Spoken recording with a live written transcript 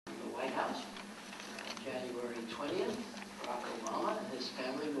White House. January 20th, Barack Obama and his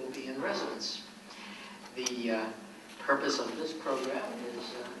family will be in residence. The purpose of this program is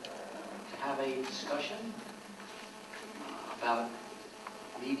to have a discussion about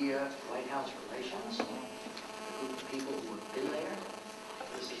media White House relations, a group of people who have been there.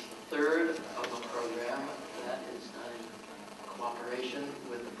 This is the third of a program that is done in cooperation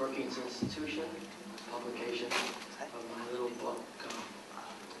with the Brookings Institution, publication of my little book,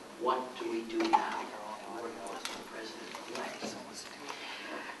 What Do We Do Now? President-elect.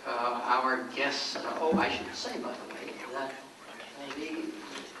 Our guests, I should say, by the way, that the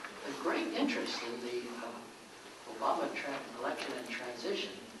great interest in the Obama election and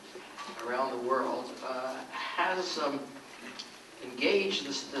transition around the world has engaged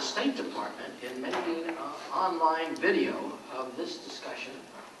the State Department in making online video of this discussion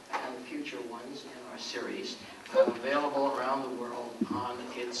and future ones in our series available around the world on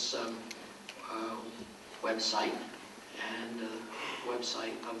its website and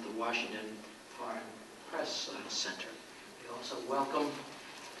website of the Washington Foreign Press Center. We also welcome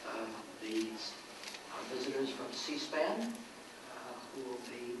our visitors from C-SPAN who will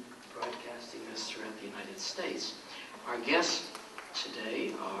be broadcasting this throughout the United States. Our guests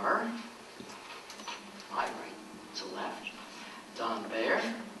today are, my right to left, Don Baer,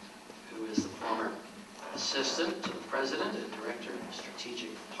 who is the former Assistant to the President and Director of Strategic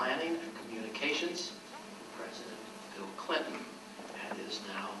Planning and Communications, President Bill Clinton, and is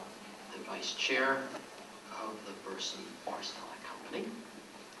now the Vice Chair of the Burson-Marsteller Company.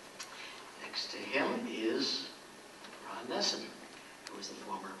 Next to him is Ron Nessen, who was the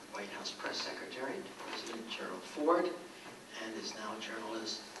former White House Press Secretary to President Gerald Ford, and is now a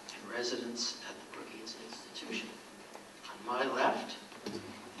journalist in residence at the Brookings Institution. On my left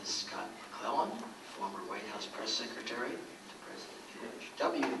is Scott McClellan, former White House Press Secretary to President George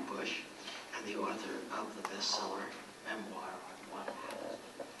W. Bush, and the author of the bestseller memoir, What Happened.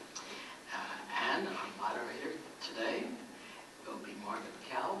 And our moderator today will be Margaret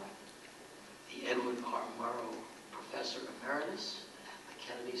Cow, the Edward R. Murrow Professor Emeritus at the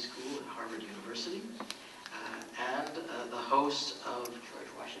Kennedy School at Harvard University, and the host of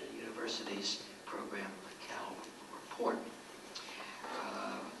George Washington University's program, The Cow Report.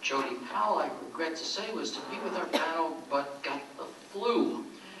 Jody Powell, I regret to say, was to be with our panel, but got the flu.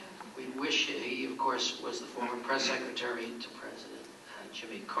 We wish he, of course, was the former press secretary to President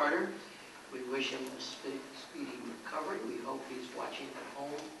Jimmy Carter. We wish him a speedy recovery. We hope he's watching at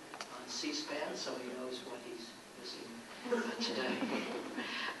home on C-SPAN, so he knows what he's missing today.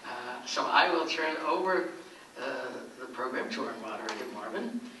 So I will turn over the program to our moderator,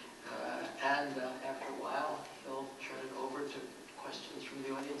 Marvin, and after a while, he'll turn it over to questions from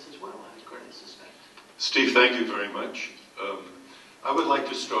the audience as well, I suspect. Steve, thank you very much. I would like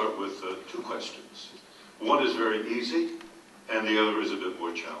to start with two questions. One is very easy, and the other is a bit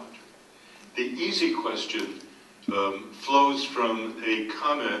more challenging. The easy question flows from a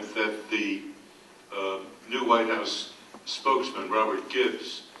comment that the new White House spokesman, Robert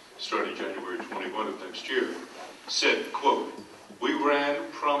Gibbs, starting January 21 of next year, said, quote, "We ran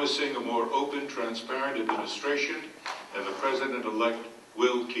promising a more open, transparent administration, and the president-elect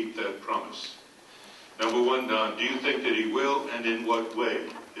will keep that promise." Number one, Don, do you think that he will, and in what way,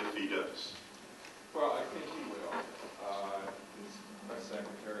 if he does? Well, I think he will. His press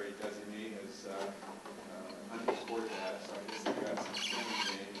secretary designee has underscored that, so I guess they've got some skin in the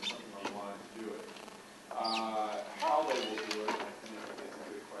game and something on the line to do it. How they will do it, I think, is a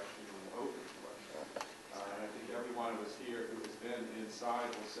good question and an open question. And I think every one of us here who has been inside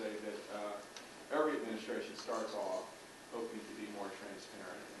will say that every administration starts off hoping to be more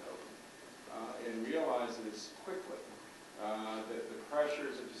transparent and open. And realizes quickly that the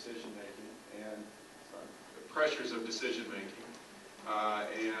pressures of decision-making and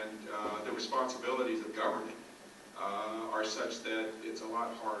the responsibilities of governing are such that it's a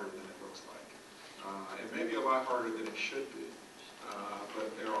lot harder than it looks like. It may be a lot harder than it should be,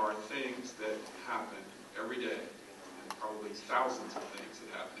 but there are things that happen every day, and probably thousands of things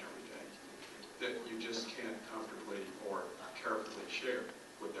that happen every day, that you just can't comfortably or carefully share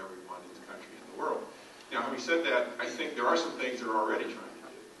with everyone in the country and the world. Now, having said that, I think there are some things they're already trying to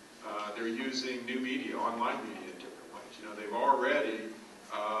do. They're using new media, online media, in different ways. You know, they've already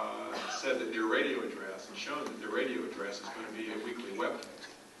said that their radio address and shown that their radio address is going to be a weekly webpage.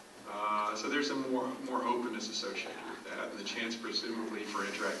 So there's some more openness associated with that, and the chance presumably for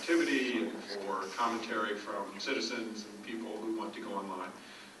interactivity and for commentary from citizens and people who want to go online.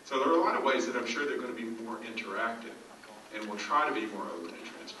 So there are a lot of ways that I'm sure they're going to be more interactive, and will try to be more open and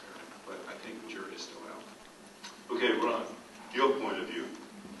transparent. But I think the jury is still out. Okay, Ron, your point of view.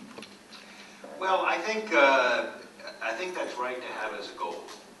 Well, I think that's right to have as a goal.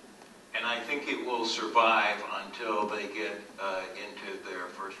 And I think it will survive until they get into their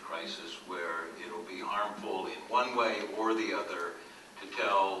first crisis where it'll be harmful in one way or the other to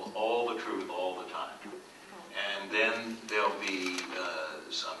tell all the truth all the time. And then there'll be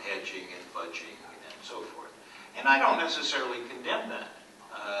some hedging and fudging and so forth. And I don't necessarily condemn that.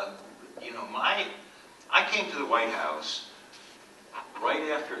 I came to the White House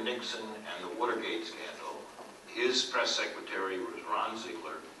right after Nixon and the Watergate scandal. His press secretary was Ron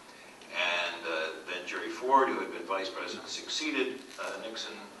Ziegler. And then Jerry Ford, who had been vice president, succeeded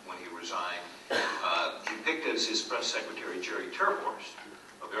Nixon when he resigned. He picked as his press secretary Jerry Terhorst,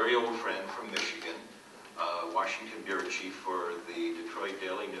 a very old friend from Michigan, Washington bureau chief for the Detroit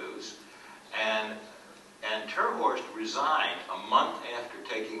Daily News. And Terhorst resigned a month after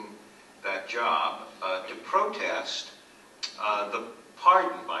taking that job to protest the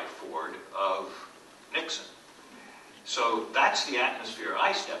pardon by Ford of Nixon. So that's the atmosphere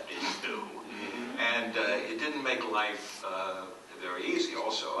I stepped into, and it didn't make life very easy.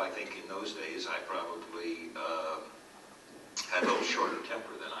 Also, I think in those days I probably had a little shorter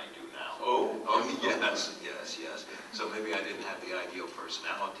temper than I do now. Oh, yes. So maybe I didn't have the ideal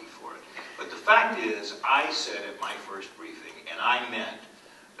personality for it. But the fact is, I said at my first briefing, and I meant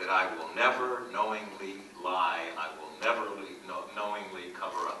that I will never knowingly lie, I will never knowingly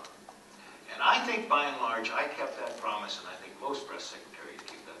cover up. And I think, by and large, I kept that promise, and I think most press secretaries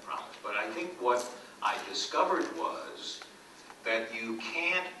keep that promise. But I think what I discovered was that you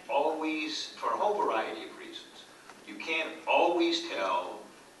can't always, for a whole variety of reasons, you can't always tell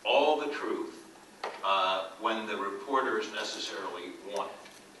all the truth when the reporters necessarily want it.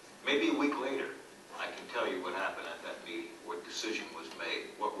 Maybe a week later, I can tell you what happened at that meeting, what decision was made,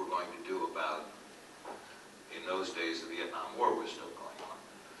 what we're going to do about, in those days, the Vietnam War was still going on.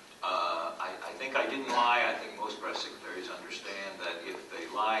 I think I didn't lie. I think most press secretaries understand that if they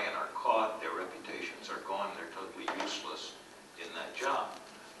lie and are caught, their reputations are gone. They're totally useless in that job.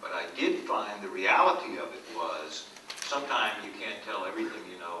 But I did find the reality of it was sometimes you can't tell everything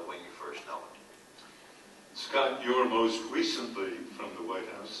you know when you first know it. Scott, you're most recently from the White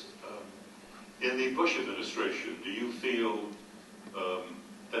House. In the Bush administration, do you feel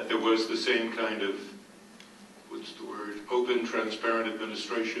that there was the same kind of, what's the word, open, transparent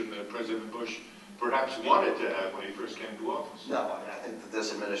administration that President Bush perhaps wanted to have when he first came to office? No, I mean, I think that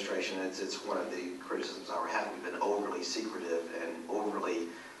this administration, it's one of the criticisms I have. We've been overly secretive and overly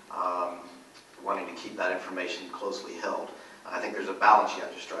wanting to keep that information closely held. I think there's a balance you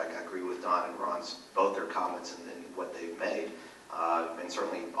have to strike. I agree with Don and Ron's, both their comments and what they've made. And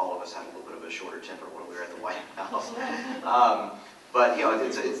certainly all of us had a little bit of a shorter temper when we were at the White House. But, you know,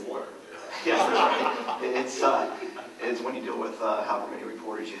 it's yeah, that's right. It's when you deal with however many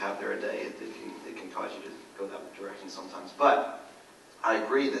reporters you have there a day, it can cause you to go that direction sometimes. But I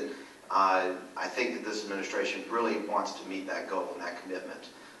agree that I think that this administration really wants to meet that goal and that commitment.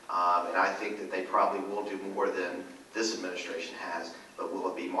 And I think that they probably will do more than this administration has, but will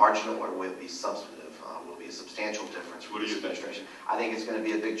it be marginal or will it be substantive? Will it be a substantial difference for this administration? I think it's going to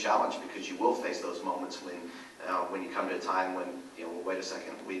be a big challenge because you will face those moments when you come to a time when, you know, well, wait a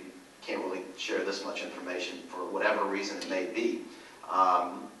second, we can't really share this much information for whatever reason it may be.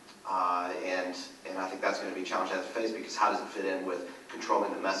 And I think that's going to be a challenge to face because how does it fit in with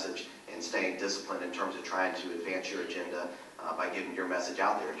controlling the message and staying disciplined in terms of trying to advance your agenda by getting your message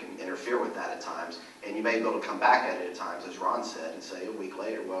out there? It can interfere with that at times. And you may be able to come back at it at times, as Ron said, and say a week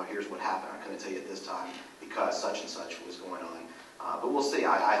later, well, here's what happened. I couldn't tell you at this time because such and such was going on. But we'll see.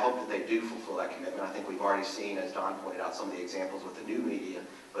 I hope that they do fulfill that commitment. I think we've already seen, as Don pointed out, some of the examples with the new media,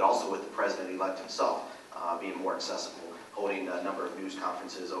 but also with the president-elect himself being more accessible, holding a number of news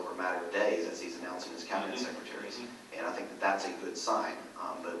conferences over a matter of days as he's announcing his cabinet secretaries. And I think that that's a good sign.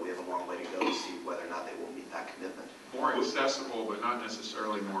 But we have a long way to go to see whether or not they will meet that commitment. More accessible, but not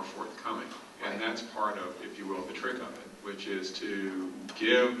necessarily more forthcoming. And that's part of, if you will, the trick of it, which is to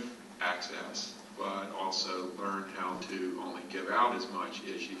give access, but also learn how to only give out as much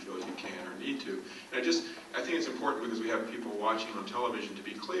as you feel you can or need to. And I think it's important because we have people watching on television to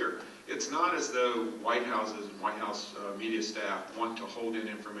be clear. It's not as though White Houses and White House media staff want to hold in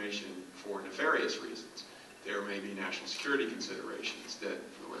information for nefarious reasons. There may be national security considerations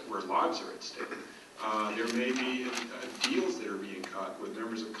where lives are at stake. There may be deals that are being cut with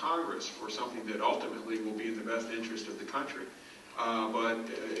members of Congress for something that ultimately will be in the best interest of the country. But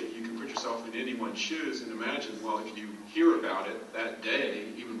you can put yourself in anyone's shoes and imagine, well, if you hear about it that day,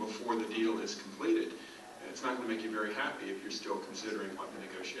 even before the deal is completed, it's not going to make you very happy if you're still considering what the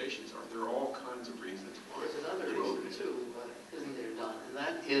negotiations are. There are all kinds of reasons why. There's another reason, too, isn't there, Don? And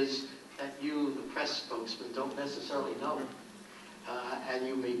that is that you, the press spokesman, don't necessarily know. And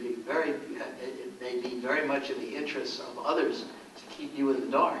you may be it may be very much in the interests of others to keep you in the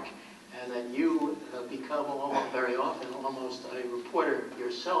dark, and that you become very often almost a reporter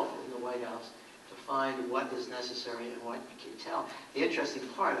yourself in the White House to find what is necessary and what you can tell. The interesting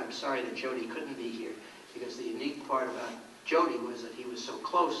part, I'm sorry that Jody couldn't be here, because the unique part about Jody was that he was so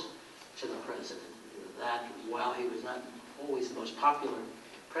close to the president that while he was not always the most popular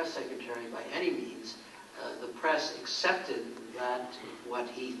press secretary by any means, the press accepted that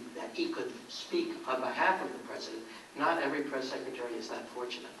he could speak on behalf of the president. Not every press secretary is that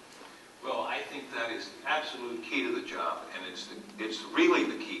fortunate. Well, I think that is the absolute key to the job, and it's really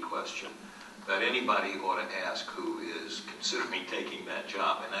the key question that anybody ought to ask who is considering taking that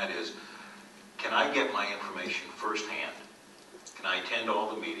job, and that is, can I get my information firsthand? Can I attend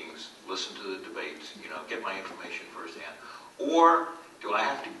all the meetings, listen to the debates, get my information firsthand? Or do I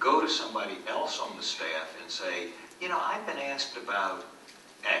have to go to somebody else on the staff and say, I've been asked about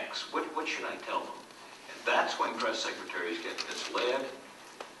X, what should I tell them? And that's when press secretaries get misled,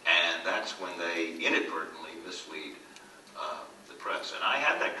 and that's when they inadvertently mislead the press. And I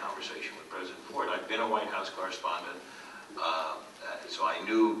had that conversation with President Ford. I've been a White House correspondent, so I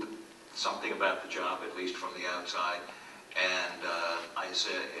knew something about the job, at least from the outside. And I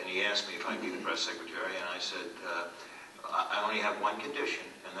said, and he asked me if I'd be the press secretary, and I said, I only have one condition,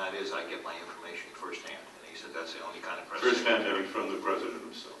 and that is I get my information firsthand. And he said, that's the only kind of press Firsthand secretary. from the president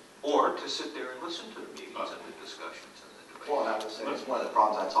himself. Or to sit there and listen to the meetings and the discussions and the debates. Well, and I would say it's one of the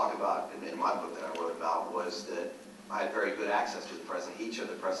problems I talked about in my book that I wrote about was that I had very good access to the president. Each of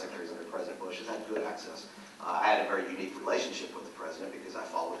the press secretaries under President Bush has had good access. I had a very unique relationship with the president because I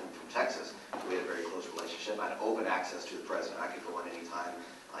followed him from Texas. We had a very close relationship. I had open access to the president. I could go in any time,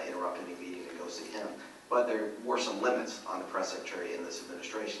 interrupt any meeting, and go see him. But there were some limits on the press secretary in this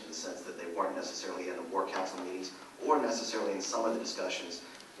administration in the sense that they weren't necessarily in the War Council meetings or necessarily in some of the discussions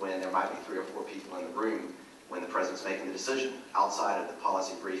when there might be 3 or 4 people in the room when the president's making the decision outside of the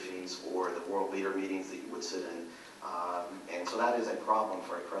policy briefings or the world leader meetings that you would sit in. And so that is a problem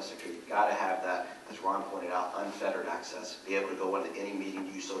for a press secretary. You've got to have that, as Ron pointed out, unfettered access, be able to go into any meeting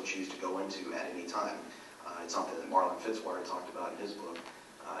you so choose to go into at any time. It's something that Marlin Fitzwater talked about in his book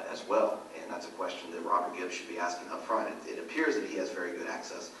as well, and that's a question that Robert Gibbs should be asking up front. It appears that he has very good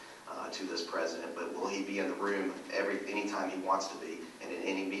access to this president, but will he be in the room anytime he wants to be and in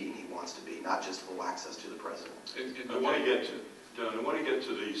any meeting he wants to be, not just full access to the president? I want to get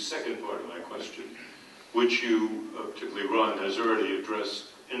to the second part of my question, which you, particularly Ron, has already addressed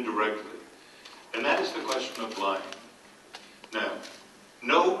indirectly, and that is the question of lying. Now,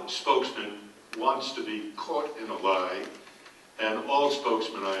 no spokesman wants to be caught in a lie, and all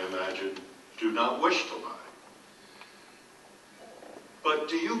spokesmen, I imagine, do not wish to lie. But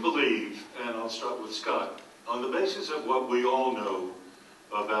do you believe, and I'll start with Scott, on the basis of what we all know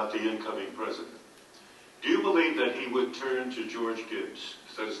about the incoming president, do you believe that he would turn to George Gibbs,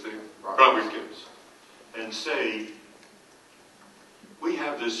 is that his name? Robert Gibbs, and say, we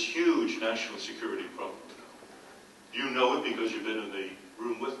have this huge national security problem now. You know it because you've been in the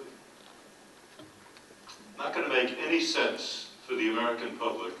room with me. Not going to make any sense for the American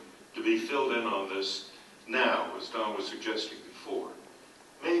public to be filled in on this now, as Don was suggesting before.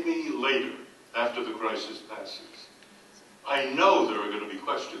 Maybe later, after the crisis passes. I know there are going to be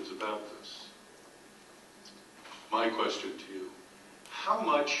questions about this. My question to you, how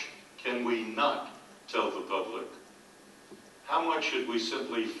much can we not tell the public? How much should we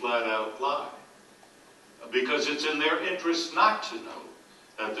simply flat out lie? Because it's in their interest not to know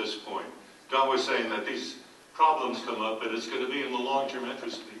at this point. Don was saying that these problems come up and it's going to be in the long-term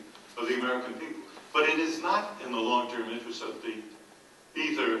interest of the American people. But it is not in the long-term interest of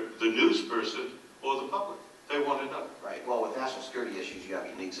either the news person or the public. They want to know. Right. Well, with national security issues, you have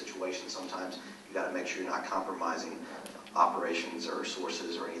unique situations. Sometimes you got to make sure you're not compromising operations or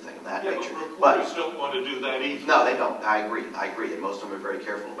sources or anything of that nature. But reporters don't want to do that either. No, they don't. I agree. And most of them are very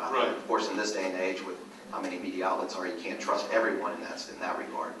careful about right. that. Of course, in this day and age, with how many media outlets are, you can't trust everyone in that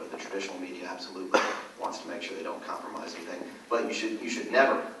regard. But the traditional media absolutely wants to make sure they don't compromise anything. But you should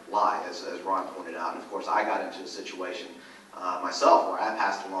never lie, as Ron pointed out. And of course, I got into a situation myself where I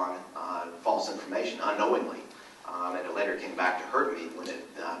passed along false information unknowingly. And it later came back to hurt me when it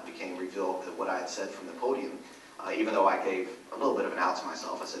became revealed that what I had said from the podium, even though I gave a little bit of an out to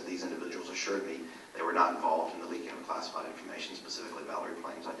myself, I said these individuals assured me they were not involved in the leaking of classified information, specifically Valerie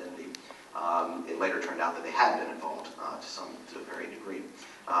Plame's identity. It later turned out that they had been involved to a varying degree.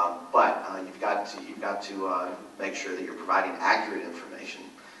 But you've got to make sure that you're providing accurate information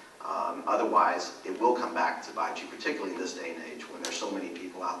Otherwise, it will come back to bite you, particularly in this day and age when there's so many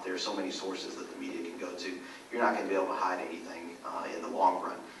people out there, so many sources that the media can go to. You're not going to be able to hide anything in the long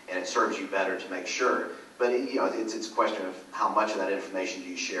run, and it serves you better to make sure. But it's a question of how much of that information do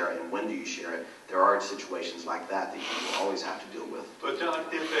you share and when do you share it. There are situations like that that you will always have to deal with. But Don,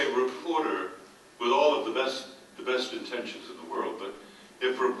 if a reporter, with all of the best intentions in the world, but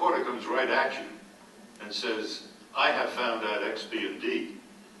if a reporter comes right at you and says, I have found out X, B, and D,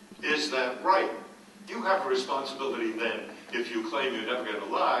 is that right? You have a responsibility then, if you claim you're never going to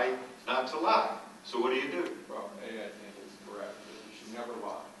lie, not to lie. So what do you do? Well, A, I think is correct. That you should never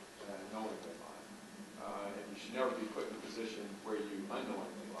lie, knowingly lie. And you should never be put in a position where you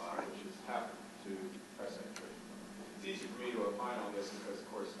unknowingly lie, which has happened to press secretary. It's easy for me to opine on this because, of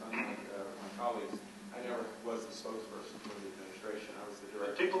course, unlike my colleagues, I never was the spokesperson for the administration. I was the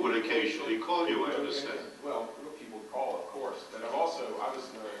director. People would occasionally call you, I understand. Well, people would call, of course. But I was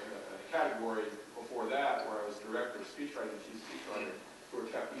in a category before that where I was director of speechwriting, chief speechwriter, who were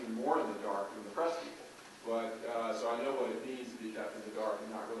kept even more in the dark than the press people. But so I know what it means to be kept in the dark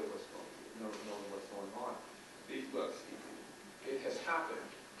and not really knowing what's going on. Look, it has happened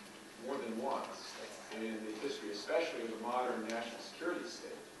more than once in the history, especially of the modern national security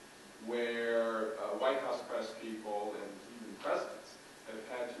state, where White House press people and even presidents have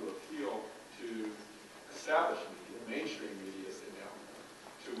had to appeal to established media, mainstream media as they now know,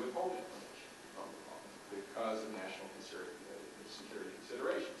 to withhold information from the public because of national security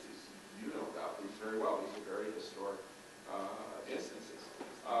considerations. You know about these very well. These are very historic instances.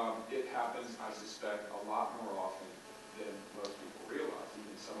 It happens, I suspect, a lot more often than most people realize.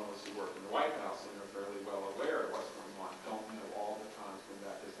 Even some of us who work in the White House and are fairly well aware of what's going on don't know all the times when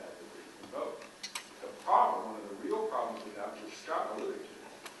that has had to be invoked. The problem, one of the real problems we have, which Scott alluded to,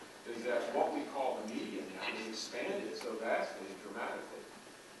 is that what we call the media now has expanded so vastly and dramatically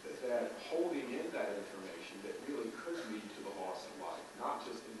that holding in that information that really could lead to the loss of life, not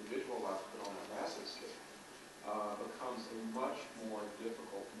just individual life, but on a massive scale, becomes a much more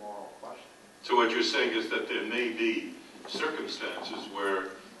difficult moral question. So what you're saying is that there may be circumstances where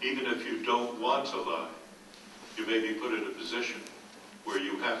even if you don't want to lie, you may be put in a position where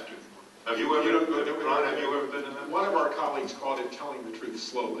you have to. Have you ever, Ron, have you ever been in that? One of our colleagues called it telling the truth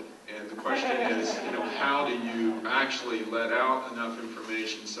slowly. And the question is, how do you actually let out enough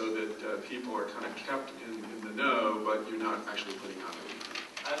information so that people are kind of kept in the know, but you're not actually putting out anything?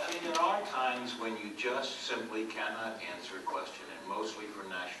 I mean, there are times when you just simply cannot answer a question, and mostly for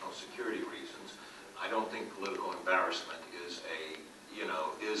national security reasons. I don't think political embarrassment is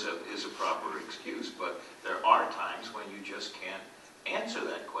a proper excuse, but there are times when you just can't answer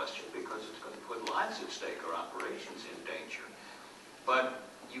that question because it's going to put lives at stake or operations in danger. But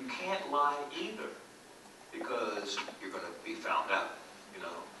you can't lie either because you're going to be found out.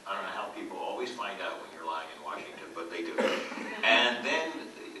 I don't know how people always find out when you're lying in Washington, but they do. And then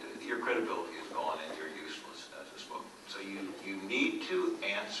your credibility is gone and you're useless as a spokesman. So you need to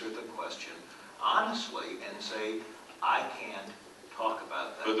answer the question honestly and say, I can't talk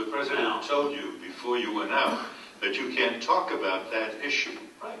about that. But the president now. told you before you went out that you can't talk about that issue.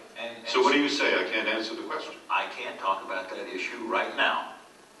 Right. And so what do you say? I can't answer the question. I can't talk about that issue right now.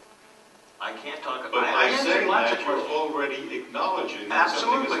 I can't talk about. But by saying that, you're questions. already acknowledging that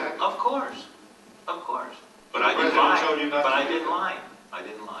something Absolutely, has happened. of course. But I the didn't president lie. told you not But to I do didn't that. lie. I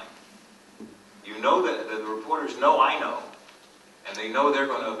didn't lie. You know that the reporters know I know, and they know they're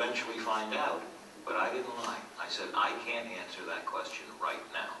going to eventually find out. But I didn't lie. I said I can't answer that question right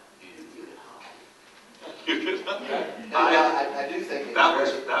now. I do think that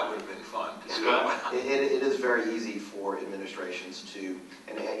would have been fun to do. It is very easy for administrations to,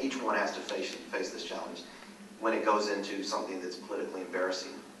 and each one has to face this challenge. When it goes into something that's politically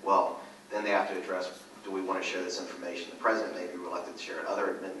embarrassing, well, then they have to address, do we want to share this information? The president may be reluctant to share it.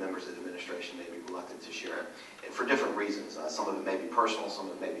 Other members of the administration may be reluctant to share it, and for different reasons. Some of it may be personal, some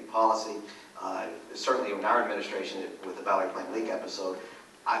of it may be policy. Certainly in our administration, with the Valerie Plame leak episode,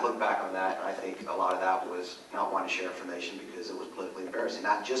 I look back on that, and I think a lot of that was not wanting to share information because it was politically embarrassing,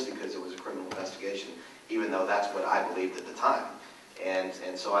 not just because it was a criminal investigation, even though that's what I believed at the time. And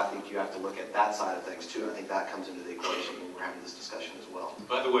so I think you have to look at that side of things too. I think that comes into the equation when we're having this discussion as well.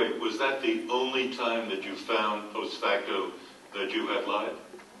 By the way, was that the only time that you found post facto that you had lied?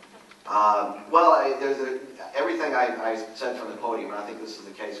 Well, everything I said from the podium, and I think this is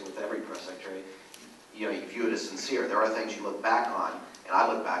the case with every press secretary, you view it as sincere. There are things you look back on, and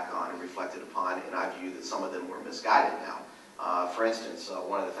I look back on and reflected upon, and I view that some of them were misguided now. For instance,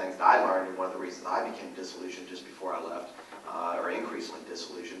 one of the things that I learned, and one of the reasons I became disillusioned just before I left, or increasingly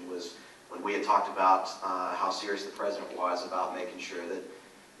disillusioned, was when we had talked about how serious the president was about making sure that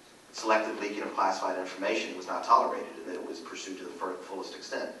selective leaking of classified information was not tolerated and that it was pursued to the fullest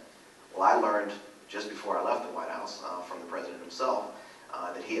extent. Well, I learned just before I left the White House from the President himself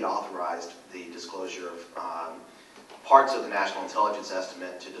that he had authorized the disclosure of parts of the National Intelligence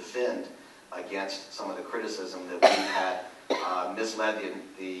Estimate to defend against some of the criticism that we had misled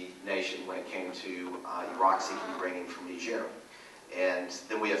the nation when it came to Iraq seeking bringing from Niger. And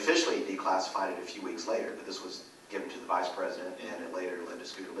then we officially declassified it a few weeks later, but this was given to the Vice President, and it later led to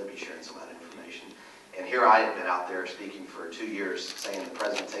Scooter Libby sharing some of that information. And here I had been out there speaking for 2 years saying the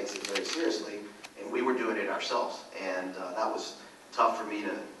President takes it very seriously, and we were doing it ourselves. And that was tough for me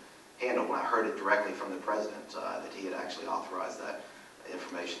to handle when I heard it directly from the President, that he had actually authorized that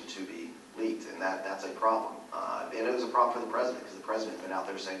information to be leaked, and that's a problem. And it was a problem for the President, because the President had been out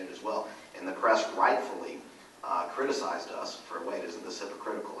there saying it as well. And the press rightfully criticized us for, wait, isn't this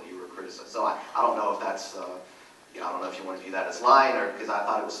hypocritical? You were criticized. So I don't know if that's, I don't know if you want to view that as lying, or because I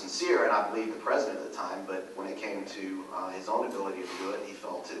thought it was sincere, and I believed the President at the time, but when it came to his own ability to do it, he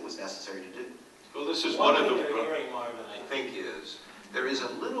felt it was necessary to do. Well, this is one of the... What you're hearing, Marvin, I think is, there is a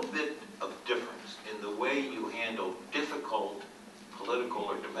little bit of difference in the way you handle difficult political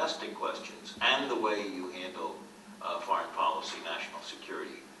or domestic questions and the way you handle foreign policy, national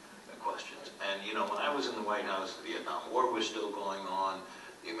security questions. And, you know, when I was in the White House, the Vietnam War was still going on,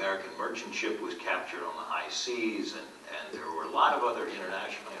 the American merchant ship was captured on the high seas, and there were a lot of other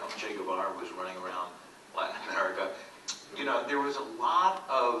international, you know, Che Guevara was running around Latin America. You know, there was a lot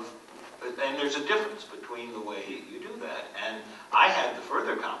of, and there's a difference between the way you do that. And I had the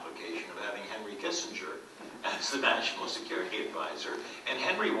further complication of having Henry Kissinger as the National Security Advisor, and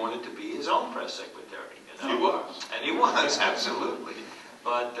Henry wanted to be his own press secretary. You know? He was. And he was, absolutely.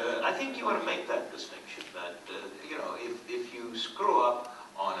 But I think you ought to make that distinction, that, you know, if you screw up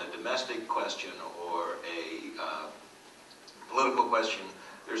on a domestic question or a political question,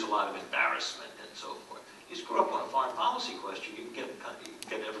 there's a lot of embarrassment and so forth. You screw up on a foreign policy question, you can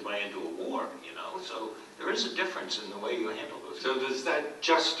get everybody into a war, you know. So there is a difference in the way you handle those things. So does that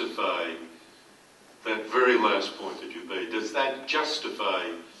justify that very last point that you made? Does that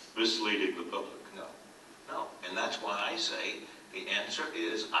justify misleading the public? No, no. And that's why I say the answer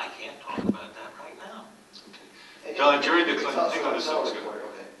is I can't talk about that right now. Okay. Don, during the Clinton... Hang on a second.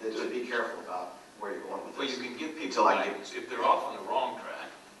 To be careful about where you're going with Well, this. you can give people guidance. If they're off on the wrong track,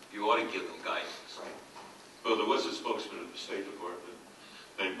 you ought to give them guidance. Right. Well, there was a spokesman of the State Department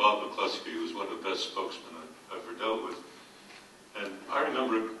named Bob McCluskey, who was one of the best spokesmen I've ever dealt with. And I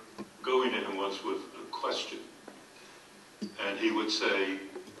remember going to him once with a question, and he would say,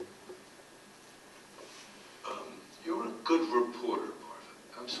 you're a good reporter,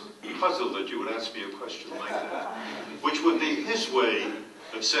 Marvin. I'm sort of puzzled that you would ask me a question like that, which would be his way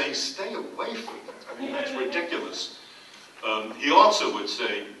of saying, stay away from that. I mean, that's ridiculous. He also would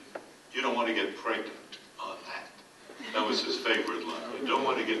say, you don't want to get pregnant on that. That was his favorite line. You don't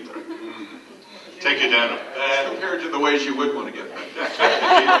want to get pregnant. Take it down a bad... Compared to the ways you would want to get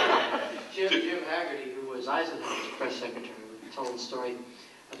pregnant. Jim Haggerty, who was Eisenhower's press secretary, told the story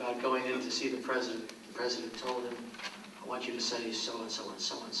about going in to see the President. The President told him, I want you to say so-and-so and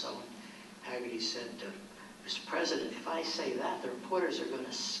so-and-so. Haggerty said, Mr. President, if I say that, the reporters are going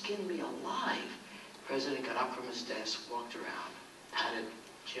to skin me alive. The President got up from his desk, walked around, patted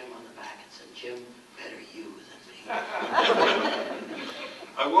Jim on the back and said, Jim, better you than me.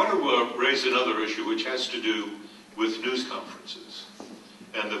 I want to raise another issue which has to do with news conferences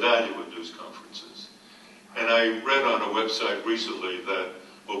and the value of news conferences. And I read on a website recently that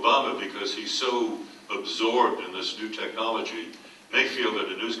Obama, because he's so absorbed in this new technology, may feel that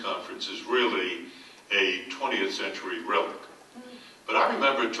a news conference is really a 20th century relic. But I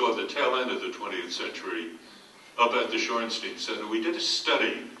remember toward the tail end of the 20th century, up at the Shorenstein Center, we did a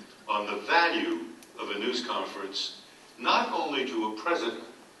study on the value of a news conference, not only to a president,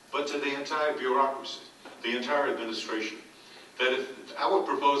 but to the entire bureaucracy, the entire administration. That if our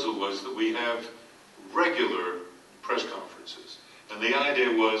proposal was that we have regular press conferences. And the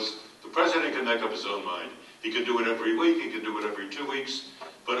idea was the president can make up his own mind. He can do it every week, he can do it every 2 weeks,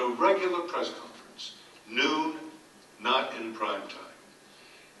 but a regular press conference, noon, not in prime time.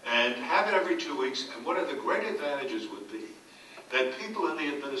 And have it every 2 weeks, and one of the great advantages would be that people in the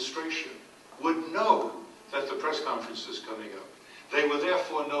administration would know that the press conference is coming up. They would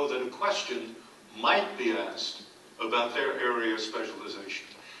therefore know that a question might be asked about their area of specialization.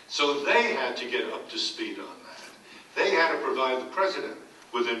 So they had to get up to speed on that. They had to provide the president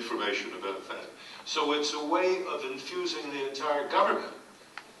with information about that. So it's a way of infusing the entire government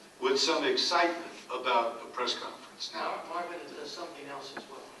with some excitement about a press conference. Now, Marvin, there's something else as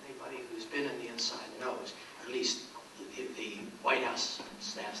well. Anybody who's been in the inside knows, at least the White House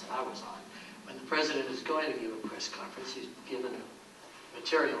staffs that I was on, when the president is going to give a press conference, he's given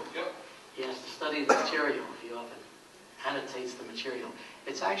material. Yep. He has to study the material. He often annotates the material.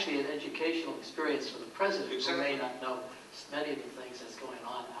 It's actually an educational experience for the president who may not know many of the things that's going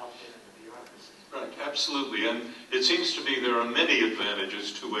on out there in the bureaucracy. Right, absolutely. And it seems to me there are many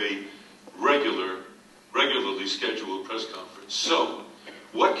advantages to a regularly scheduled press conference. So,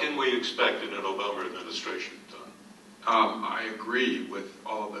 what can we expect in an Obama administration, Don? I agree with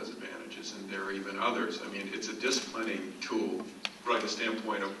all of those advantages, and there are even others. I mean, it's a disciplining tool from the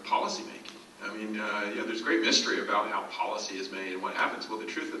standpoint of policy making. I mean, there's great mystery about how policy is made and what happens. Well, the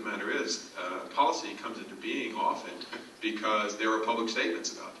truth of the matter is, policy comes into being often because there are public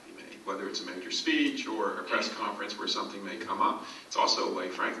statements about to be made, whether it's a major speech or a press conference where something may come up. It's also a way,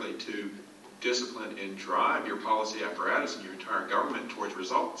 frankly, to discipline and drive your policy apparatus and your entire government towards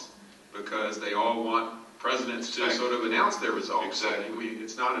results, because they all want presidents to sort of announce their results. Exactly.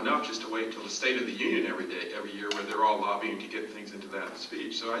 It's not enough just to wait until the State of the Union every year, where they're all lobbying to get things into that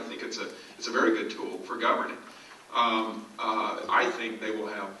speech. So I think it's a very good tool for governing. I think they will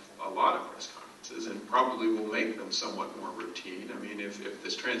have a lot of press conferences, and probably will make them somewhat more routine. I mean, if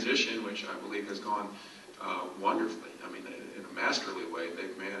this transition, which I believe has gone wonderfully, I mean, in a masterly way,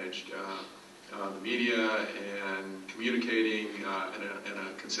 they've managed the media and communicating in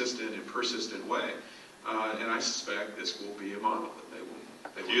a consistent and persistent way. And I suspect this will be a model that they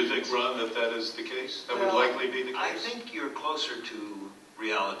will. Do you think, Ron, that is the case? That would likely be the case? I think you're closer to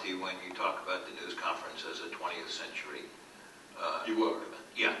reality when you talk about the news conference as a 20th century You are. event.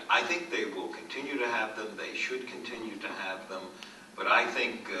 Yeah, I think they will continue to have them. They should continue to have them. But I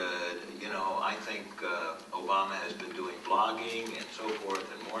think, Obama has been doing blogging and so forth,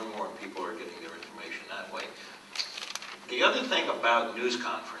 and more people are getting their information that way. The other thing about news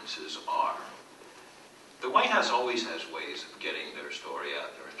conferences are, the White House always has ways of getting their story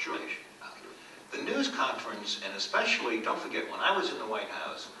out, their information out. The news conference, and especially, don't forget, when I was in the White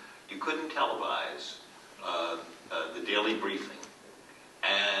House, you couldn't televise the daily briefing,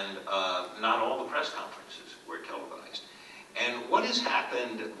 and not all the press conferences were televised. And what has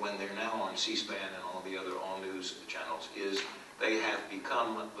happened when they're now on C-SPAN and all the other all-news channels is they have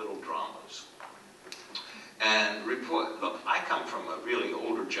become little dramas. And look, I come from a really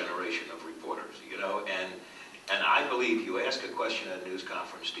older generation of reporters, and I believe you ask a question at a news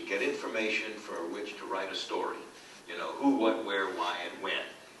conference to get information for which to write a story. Who, what, where, why, and when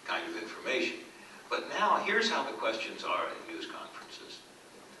kind of information. But now, here's how the questions are in news conferences.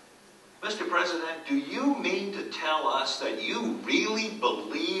 Mr. President, do you mean to tell us that you really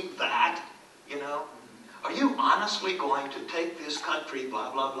believe that? Are you honestly going to take this country,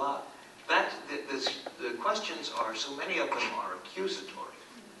 blah, blah, blah? The questions are, so many of them are accusatory,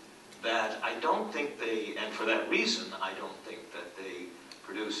 that I don't think and for that reason, I don't think that they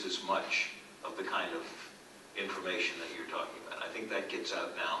produce as much of the kind of information that you're talking about. I think that gets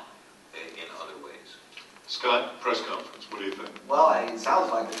out now in other ways. Scott, press conference, what do you think? Well, it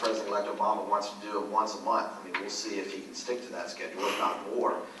sounds like the President-elect Obama wants to do it once a month. I mean, we'll see if he can stick to that schedule, if not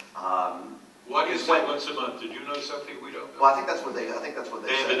more. Why do you say once a month? Did you know something we don't know? Well, I think that's what they said.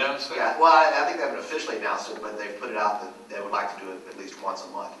 They've announced that? Yeah, well, I think they haven't officially announced it, but they've put it out that they would like to do it at least once a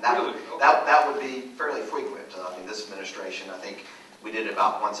month. And Really? that would be fairly frequent. I mean, this administration, I think we did it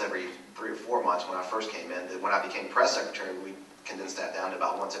about once every 3 or 4 months when I first came in. When I became press secretary, we condensed that down to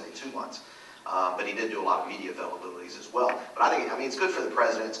about once every 2 months. But he did do a lot of media availabilities as well. But I mean, it's good for the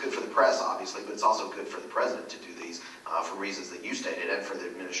president, it's good for the press, obviously, but it's also good for the president to do these for reasons that you stated, and for the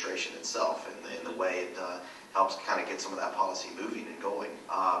administration itself, and in the way it helps kind of get some of that policy moving and going.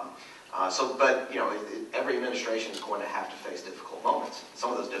 Every administration is going to have to face difficult moments.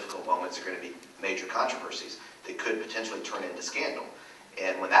 Some of those difficult moments are going to be major controversies that could potentially turn into scandal.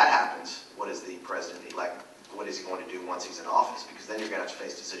 And when that happens, what is the president-elect, what is he going to do once he's in office? Because then you're going to have to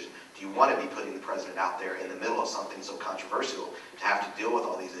face decisions. Do you want to be putting the president out there in the middle of something so controversial to have to deal with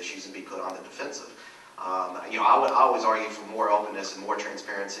all these issues and be put on the defensive? I would always argue for more openness and more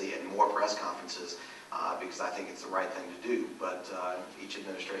transparency and more press conferences because I think it's the right thing to do. But each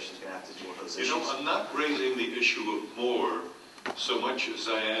administration is going to have to deal with those issues. I'm not raising the issue of more so much as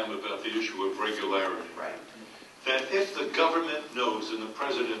I am about the issue of regularity. Right. That if the government knows and the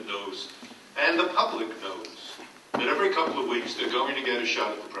president knows and the public knows that every couple of weeks they're going to get a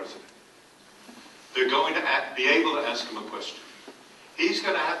shot at the president, they're going to be able to ask him a question. He's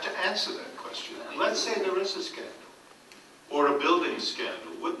going to have to answer that question. And let's say there is a scandal or a building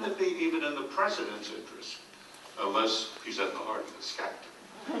scandal. Wouldn't it be even in the president's interest, unless he's at the heart of the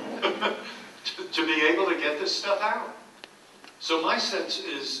scandal, to be able to get this stuff out? So my sense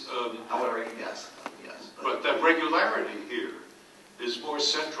is... I would argue yes. But that regularity here is more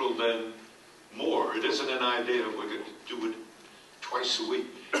central than more. It isn't an idea we're going to do it twice a week.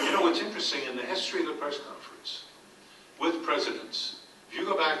 You know, what's interesting, in the history of the press conference, with presidents, if you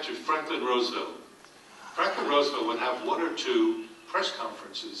go back to Franklin Roosevelt would have 1 or 2 press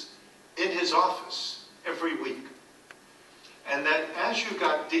conferences in his office every week. And that as you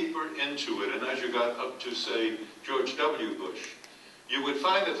got deeper into it, and as you got up to, say, George W. Bush, you would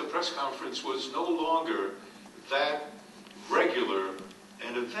find that the press conference was no longer that regular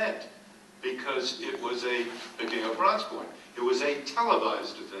an event, because it was picking up Ron's point, it was a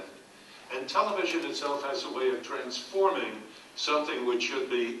televised event. And television itself has a way of transforming something which should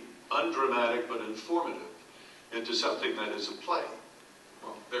be undramatic but informative into something that is a play.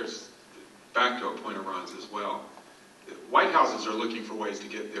 Well, there's back to a point of Ron's as well. White Houses are looking for ways to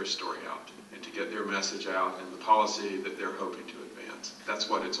get their story out and to get their message out and the policy that they're hoping to advance. That's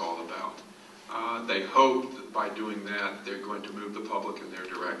what it's all about. They hope that by doing that, they're going to move the public in their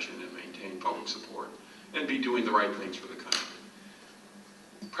direction and maintain public support and be doing the right things for the country.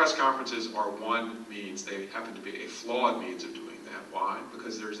 Press conferences are one means. They happen to be a flawed means of doing that. Why?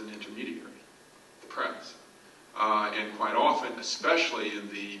 Because there's an intermediary, the press. And quite often, especially in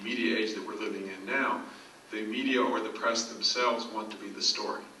the media age that we're living in now, the media or the press themselves want to be the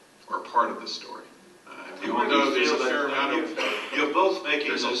story or part of the story. We all know there's a fair amount of... You're both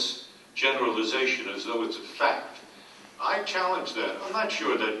making this generalization as though it's a fact. I challenge that. I'm not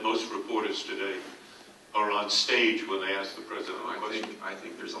sure that most reporters today are on stage when they ask the president a question. I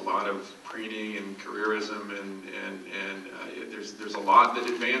think there's a lot of preening and careerism, and there's a lot that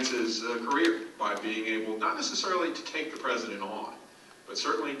advances a career by being able not necessarily to take the president on, but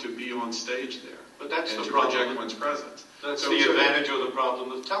certainly to be on stage there. But that's and the to problem. project one's presence. That's the advantage or the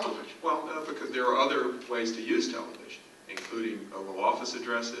problem of television. Well, because there are other ways to use television, including Oval Office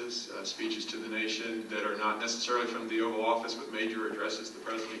addresses, speeches to the nation that are not necessarily from the Oval Office, but major addresses the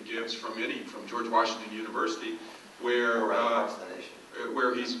president gives from George Washington University, where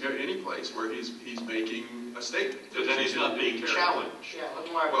he's any place where he's making a statement. But then he's not being challenged.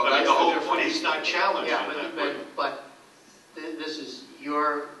 Yeah, Mark, Well, I mean, that's the whole difference. point, he's not challenged yeah, in that way. but this is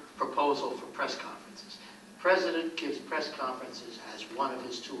your proposal for press conferences. The president gives press conferences as one of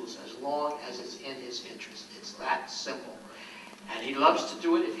his tools, as long as it's in his interest. It's that simple. And he loves to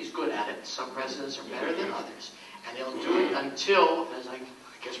do it if he's good at it. Some presidents are better than others. And he'll do it until, as I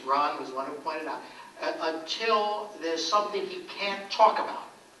guess Ron was one who pointed out, until there's something he can't talk about.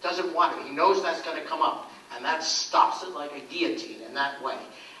 Doesn't want to. He knows that's going to come up. And that stops it like a guillotine in that way.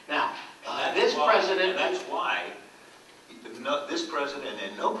 Now, this president... And that's why this president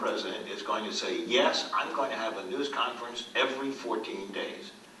and no president is going to say, yes, I'm going to have a news conference every 14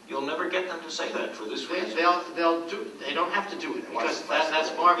 days. You'll never get them to say that for this reason. They don't have to do it, because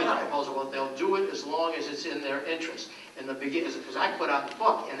that's Marvin's proposal. Well, they'll do it as long as it's in their interest. In the beginning, as I put out the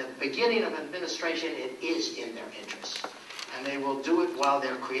book, in the beginning of administration, it is in their interest. And they will do it while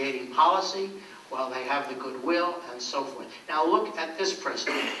they're creating policy, while they have the goodwill, and so forth. Now look at this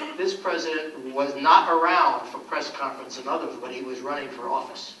president. This president was not around for press conference and others when he was running for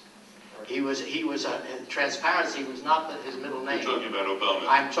office. Transparency was not his middle name. You're talking about Obama.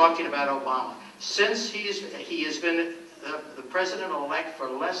 I'm talking about Obama. Since he has been the president-elect for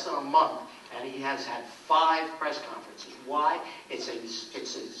less than a month, and he has had 5 press conferences. Why? It's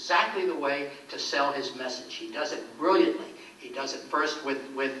exactly the way to sell his message. He does it brilliantly. He does it first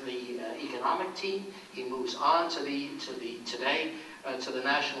with the economic team. He moves on to the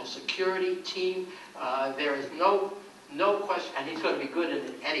national security team. There is no question, and he's going to be good in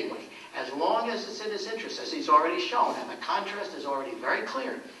it anyway, as long as it's in his interest, as he's already shown. And the contrast is already very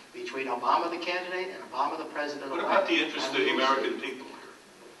clear between Obama the candidate and Obama the president. What about the interest of the American people here?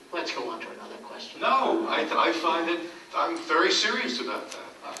 Let's go on to another question. No, I find it, I'm very serious about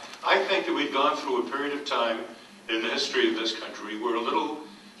that. I think that we've gone through a period of time in the history of this country where a little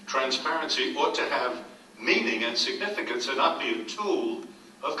transparency ought to have meaning and significance and not be a tool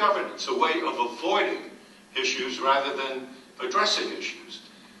of governance, a way of avoiding issues rather than addressing issues.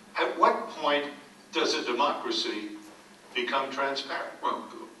 At what point does a democracy become transparent? Well,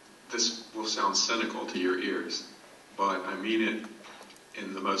 this will sound cynical to your ears, but I mean it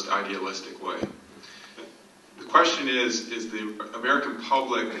in the most idealistic way. The question is the American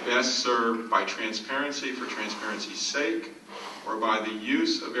public best served by transparency for transparency's sake, or by the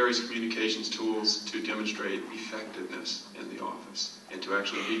use of various communications tools to demonstrate effectiveness in the office, and to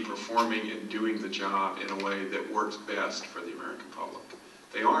actually be performing and doing the job in a way that works best for the American public?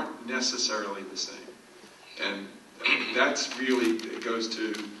 They aren't necessarily the same. And that's really, it goes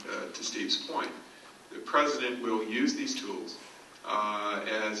to Steve's point. The president will use these tools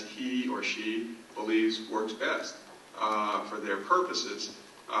as he or she believes works best for their purposes.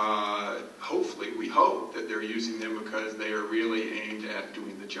 Hopefully, we hope that they're using them because they are really aimed at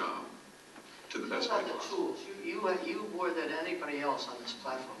doing the job to the best way What about the possible. tools? You more than anybody else on this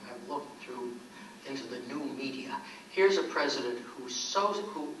platform have looked through into the new media. Here's a president who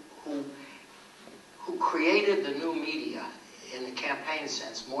created the new media in the campaign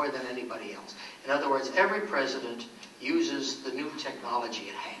sense more than anybody else. In other words, every president uses the new technology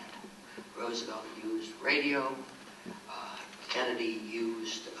at hand. Roosevelt used radio, Kennedy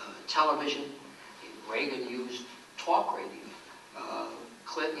used television, Reagan used talk radio,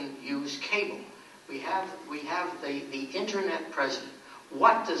 Clinton used cable. We have the internet president.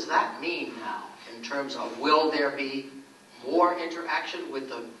 What does that mean now in terms of, will there be more interaction with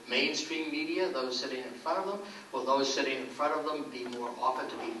the mainstream media, those sitting in front of them? Will those sitting in front of them be more often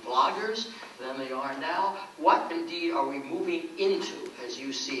to be bloggers than they are now? What indeed are we moving into, as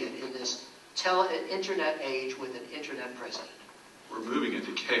you see it, in this internet age with an internet president? We're moving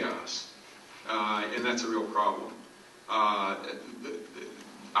into chaos, and that's a real problem.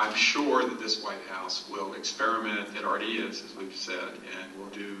 I'm sure that this White House will experiment, it already is, as we've said, and will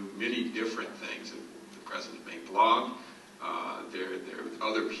do many different things. The president may blog. There are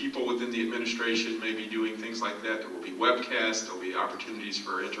other people within the administration may be doing things like that. There will be webcasts. There will be opportunities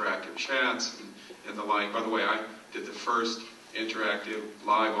for interactive chats and the like. By the way, I did the first interactive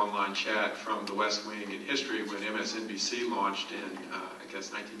live online chat from the West Wing in history when MSNBC launched in, I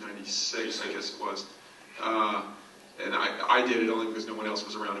guess, 1996, I guess it was. And I did it only because no one else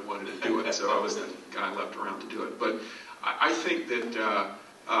was around and wanted to do it, so I was the guy left around to do it. But I think that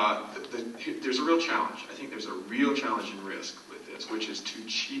there's a real challenge. I think there's a real challenge and risk with this, which is to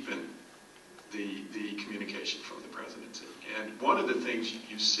cheapen the communication from the presidency. And one of the things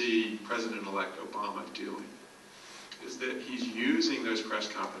you see President-elect Obama doing is that he's using those press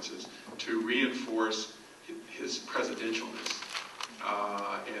conferences to reinforce his presidentialness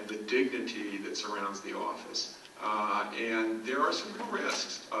and the dignity that surrounds the office. And there are some real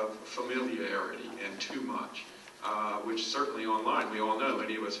risks of familiarity and too much, which certainly online, we all know,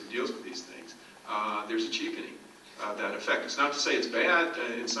 any of us who deals with these things, there's a cheapening of that effect. It's not to say it's bad.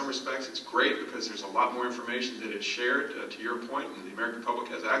 In some respects, it's great because there's a lot more information that is shared, to your point, and the American public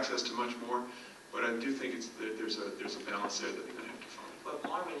has access to much more. But I do think there's a balance there that we're going to have to find. But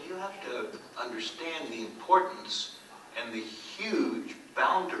Marvin, you have to understand the importance and the huge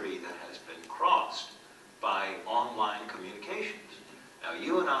boundary that has been crossed by online communications. Now,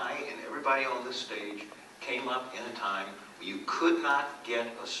 you and I and everybody on this stage came up in a time where you could not get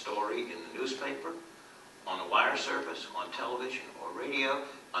a story in the newspaper, on a wire service, on television or radio,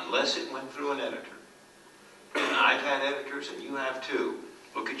 unless it went through an editor. And I've had editors, and you have too.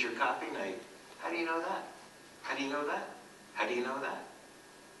 Look at your copy, Nate. How do you know that? How do you know that? How do you know that?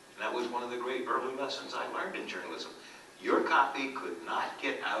 And that was one of the great early lessons I learned in journalism. Your copy could not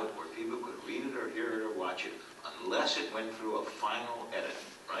get out where people could read it or hear it or watch it unless it went through a final edit,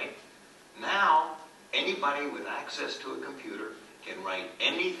 right? Now, anybody with access to a computer can write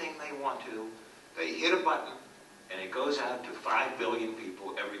anything they want to. They hit a button, and it goes out to 5 billion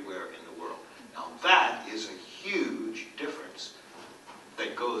people everywhere in the world. Now, that is a huge difference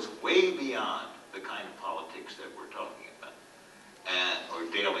that goes way beyond the kind of politics that we're talking about,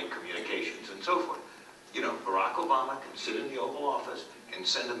 or daily communications and so forth. You know, Barack Obama can sit in the Oval Office and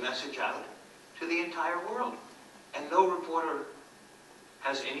send a message out to the entire world, and no reporter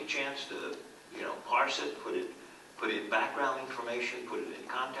has any chance to, parse it, put in background information, put it in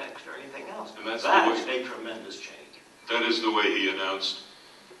context, or anything else. And that's a tremendous change. That is the way he announced,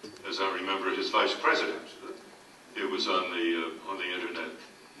 as I remember, his vice president. It was on the internet.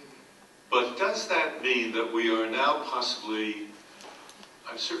 But does that mean that we are now possibly,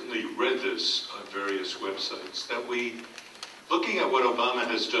 I've certainly read this on various websites, that looking at what Obama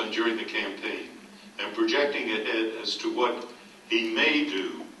has done during the campaign and projecting ahead as to what he may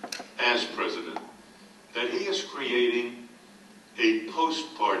do as president, that he is creating a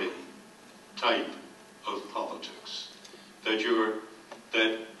post-party type of politics.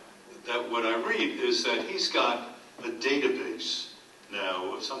 That what I read is that he's got a database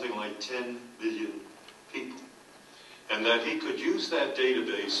now of something like 10 million people, and that he could use that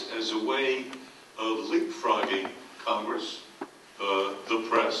database as a way of leapfrogging Congress, the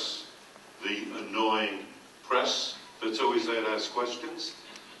press, the annoying press that's always there to ask questions.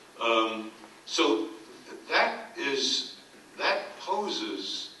 So that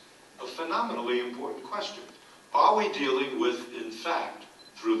poses a phenomenally important question. Are we dealing with, in fact,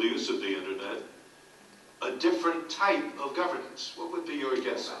 through the use of the internet, a different type of governance? What would be your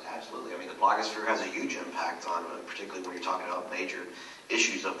guess? Absolutely. I mean, the blogosphere has a huge impact on, particularly when you're talking about major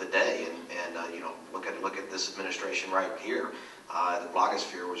issues of the day. And you know, look at this administration right here. The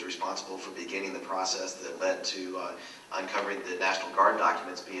blogosphere was responsible for beginning the process that led to uncovering the National Guard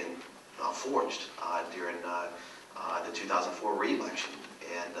documents being forged during the 2004 re-election.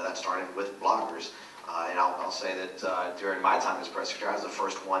 And that started with bloggers. And I'll say that during my time as press secretary, I was the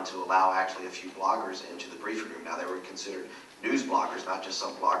first one to allow actually a few bloggers into the briefing room. Now, they were considered news bloggers, not just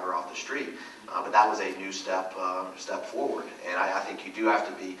some blogger off the street, but that was a new step forward. And I think you do have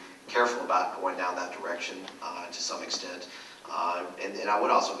to be careful about going down that direction to some extent. And I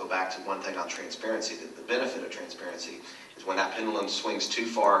would also go back to one thing on transparency. The benefit of transparency is when that pendulum swings too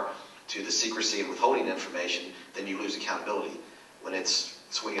far to the secrecy and withholding information, then you lose accountability. When it's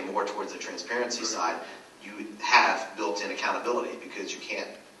swinging more towards the transparency side, you have built-in accountability because you can't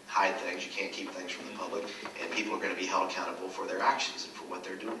hide things, you can't keep things from the public, and people are going to be held accountable for their actions and for what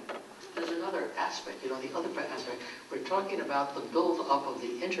they're doing. There's another aspect, the other aspect, we're talking about the build-up of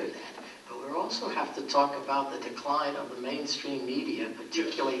the internet, but we also have to talk about the decline of the mainstream media,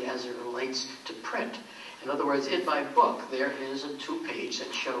 particularly as it relates to print. In other words, in my book, there is a 2-page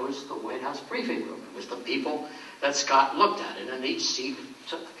that shows the White House briefing room. It was the people that Scott looked at it, and each seat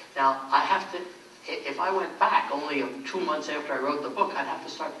took. Now, I have to, if I went back only 2 months after I wrote the book, I'd have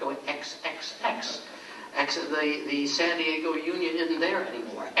to start going XXX. The San Diego Union isn't there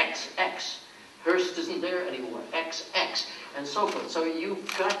anymore, XX. Hearst isn't there anymore, XX, and so forth. So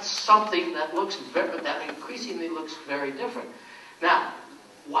you've got something that that increasingly looks very different. Now,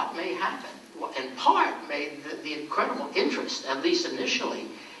 what may happen? In part, the incredible interest, at least initially,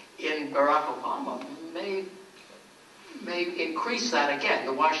 in Barack Obama may increase that again.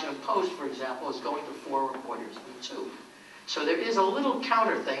 The Washington Post, for example, is going to 4 reporters from 2. So there is a little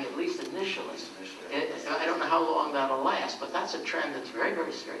counter thing, at least initially. I don't know how long that'll last, but that's a trend that's very,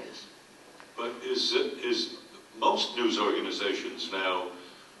 very serious. But is most news organizations now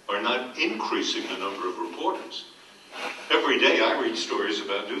are not increasing the number of reporters. Every day I read stories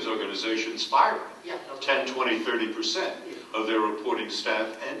about news organizations firing 10, 20, 30% of their reporting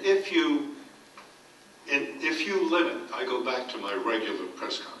staff. And if you limit, I go back to my regular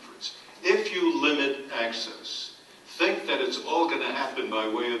press conference, if you limit access, think that it's all going to happen by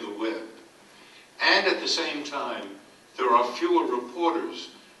way of the web, and at the same time, there are fewer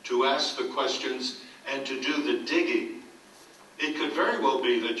reporters to ask the questions and to do the digging, it could very well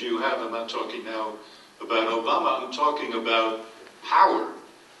be that you have, I'm not talking now about Obama, I'm talking about power,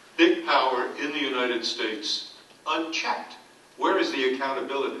 big power in the United States, unchecked. Where is the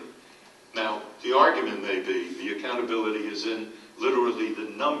accountability? Now, the argument may be the accountability is in literally the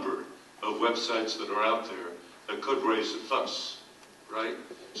number of websites that are out there that could raise a fuss, right?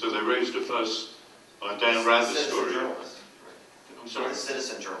 So they raised a fuss on Dan Rather's story. I'm sorry? The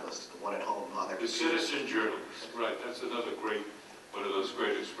citizen journalist, the one at home on their computer. Citizen journalist, right. That's another great, one of those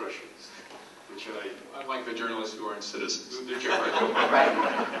great expressions, which I like the journalists who aren't citizens. The journalists.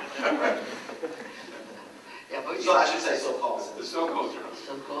 Right. Yeah, but so I should say so-called citizens. The so-called journalists.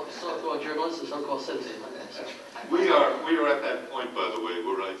 So-called journalists and so-called citizens. We are at that point, by the way,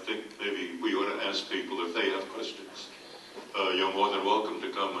 where I think maybe we ought to ask people if they have questions. You're more than welcome to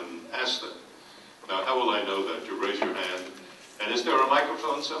come and ask them. Now, how will I know that? You raise your hand. And is there a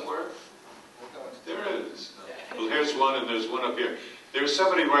microphone somewhere? There is. Well, here's one, and there's one up here. There's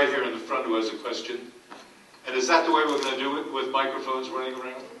somebody right here in the front who has a question. And is that the way we're going to do it, with microphones running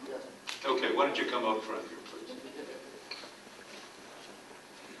around? Okay, why don't you come up front here, please?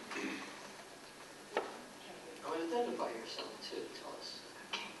 Identify yourself, too. Tell us.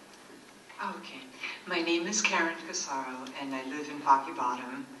 Okay. My name is Karen Casaro, and I live in Pocky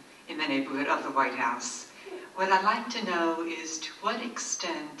Bottom, in the neighborhood of the White House. What I'd like to know is, to what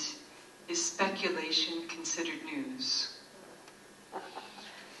extent is speculation considered news?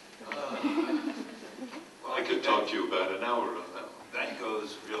 I could talk to you about an hour on that. That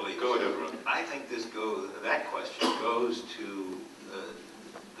goes really... Go ahead, Ron. I think that question goes to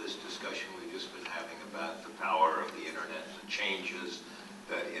this discussion we've just been having about the power of the internet, the changes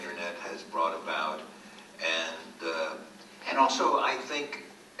that internet has brought about, and also I think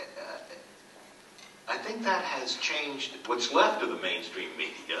that has changed what's left of the mainstream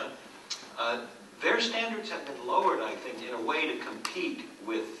media. Their standards have been lowered, I think, in a way to compete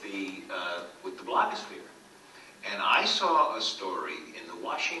with the blogosphere. And I saw a story in the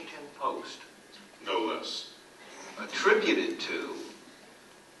Washington Post, no less, attributed to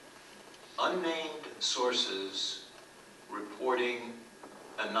unnamed sources reporting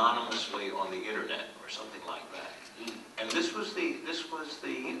anonymously on the internet or something like that. And this was the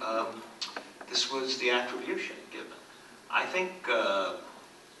this was the attribution given. I think, I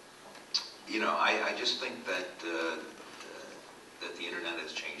just think that that the internet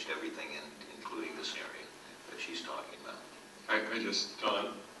has changed everything, including this area that she's talking about. I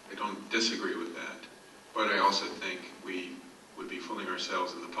don't disagree with that, but I also think we would be fooling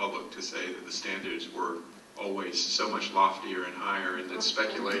ourselves in the public to say that the standards were always so much loftier and higher, and that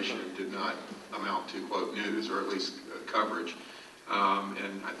speculation did not amount to, quote, news, or at least coverage.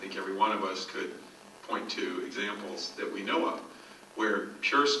 And I think every one of us could point to examples that we know of where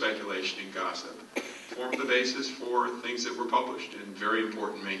pure speculation and gossip formed the basis for things that were published in very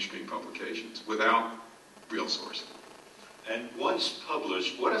important mainstream publications without real source. And once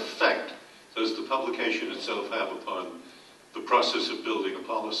published, what effect does the publication itself have upon the process of building a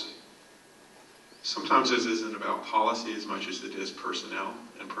policy? Sometimes this isn't about policy as much as it is personnel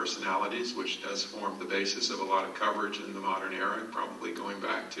and personalities, which does form the basis of a lot of coverage in the modern era, probably going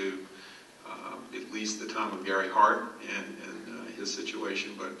back to at least the time of Gary Hart and his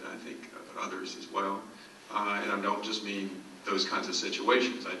situation, but I think others as well. And I don't just mean those kinds of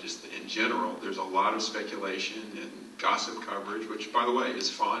situations. I just, in general, there's a lot of speculation and gossip coverage, which, by the way, is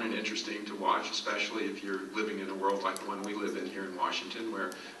fun and interesting to watch, especially if you're living in a world like the one we live in here in Washington,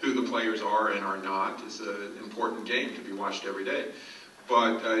 where who the players are and are not is an important game to be watched every day.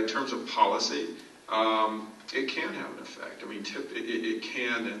 But in terms of policy, it can have an effect. I mean, it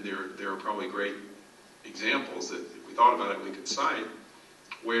can, and there are probably great examples that if we thought about it, we could cite,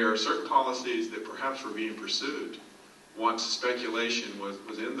 where certain policies that perhaps were being pursued, once speculation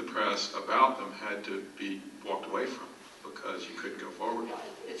was in the press about them, had to be walked away from because you couldn't go forward.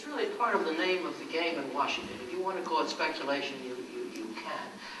 It's really part of the name of the game in Washington. If you want to call it speculation, you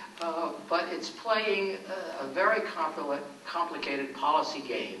can. But it's playing a very complicated policy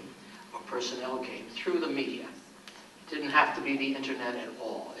game or personnel game through the media. It didn't have to be the internet at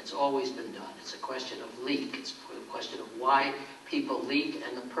all. It's always been done. It's a question of leak. It's a question of why people leak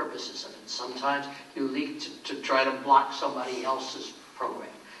and the purposes of it. Sometimes you leak to try to block somebody else's program.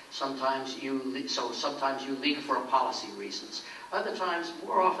 Sometimes you leak for policy reasons. Other times,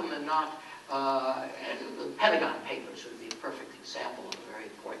 more often than not, the Pentagon Papers would be a perfect example of a very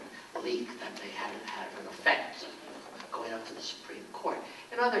important leak that they had an effect going up to the Supreme Court.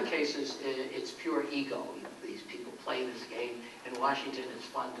 In other cases, it's pure ego. These people play this game. In Washington, it's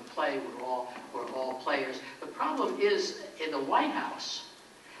fun to play. We're all players. The problem is, in the White House,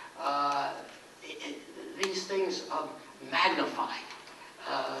 these things magnify.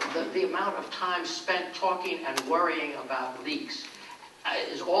 The amount of time spent talking and worrying about leaks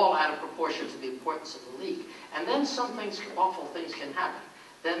is all out of proportion to the importance of the leak. And then awful things can happen.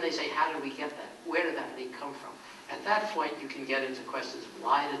 Then they say, how did we get that? Where did that leak come from? At that point, you can get into questions of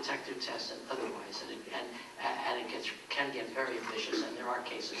lie detector tests and otherwise, and it can get very vicious, and there are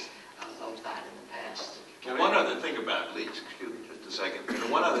cases of that in the past. Well, one other thing about leaks, excuse me just a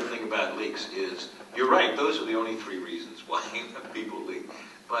second, one other thing about leaks is, you're right, those are the only three reasons why people leak.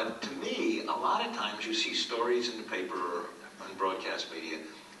 But to me, a lot of times you see stories in the paper or on broadcast media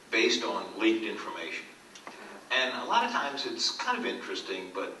based on leaked information. And a lot of times it's kind of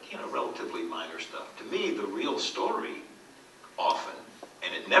interesting, but, relatively minor stuff. To me, the real story often,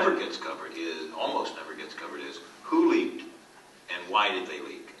 and it never gets covered, almost never gets covered, is who leaked and why did they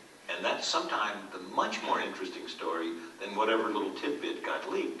leak. And that's sometimes the much more interesting story than whatever little tidbit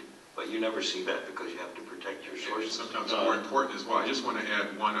got leaked. But you never see that because you have to protect your sources. Sometimes more important as well. I just want to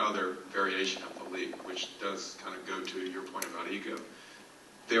add one other variation of the leak, which does kind of go to your point about ego.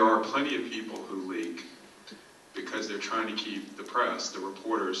 There are plenty of people who leak because they're trying to keep the press, the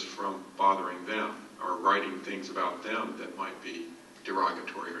reporters, from bothering them or writing things about them that might be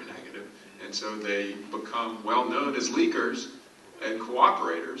derogatory or negative. And so they become well known as leakers and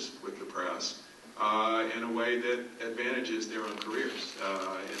cooperators with the press in a way that advantages their own careers.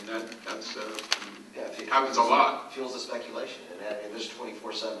 And that's happens a lot. Fuels the speculation. And in this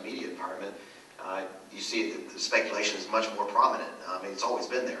 24/7 media environment, you see that the speculation is much more prominent. I mean, it's always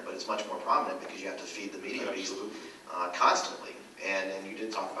been there, but it's much more prominent because you have to feed the media constantly. And you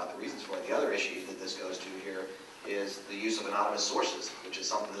did talk about the reasons for it. The other issue that this goes to here is the use of anonymous sources, which is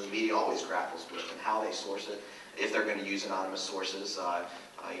something that the media always grapples with, and how they source it, if they're going to use anonymous sources.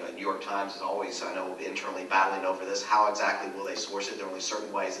 New York Times is always, I know, internally battling over this. How exactly will they source it? There are only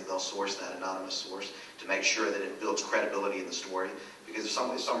certain ways that they'll source that anonymous source to make sure that it builds credibility in the story. Because if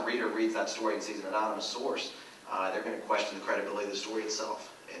some reader reads that story and sees an anonymous source, they're going to question the credibility of the story itself.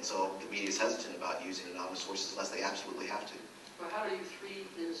 And so the media is hesitant about using anonymous sources unless they absolutely have to. Well, how do you three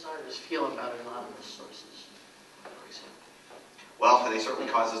insiders feel about anonymous sources, for example? Well, they certainly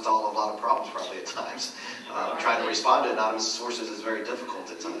cause us all a lot of problems probably at times. Trying to respond to anonymous sources is very difficult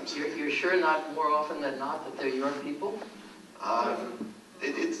at times. You're sure not more often than not that they're your people?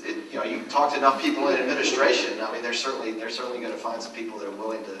 You know, you talk to enough people in administration. I mean, they're certainly going to find some people that are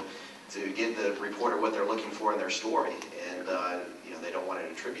willing to give the reporter what they're looking for in their story, and you know, they don't want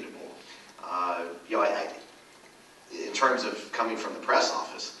it attributable. You know, in terms of coming from the press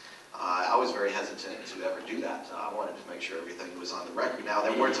office, I was very hesitant to ever do that. I wanted to make sure everything was on the record. Now,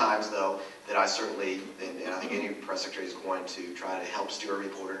 there were times, though, that I certainly, and I think any press secretary is going to try to help steer a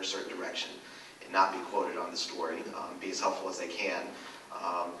reporter in a certain direction and not be quoted on the story, be as helpful as they can.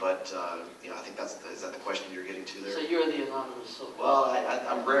 You know, I think is that the question you're getting to there? So you're the anonymous source? Well,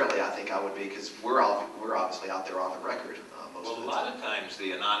 I'm rarely, I think I would be, because we're obviously out there on the record most Well, of a the lot time. of times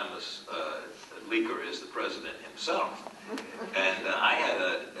the anonymous leaker is the president himself. And I had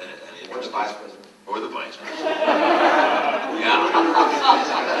an Or the vice president. Or the vice president. Yeah.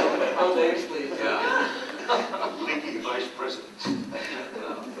 Oh, Dave, please. Yeah. Leaky vice presidents.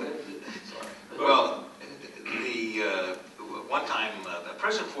 Well, one time,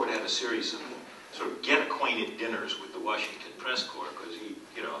 President Ford had a series of sort of get-acquainted dinners with the Washington press corps because he,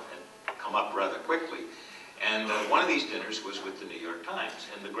 you know, had come up rather quickly. And one of these dinners was with the New York Times.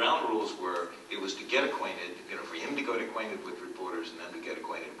 And the ground rules were it was to get acquainted, you know, for him to get acquainted with reporters and then to get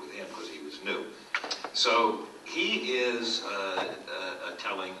acquainted with him because he was new. So he is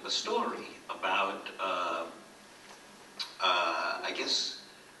telling a story about, I guess,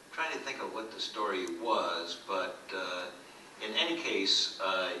 trying to think of what the story was, but in any case,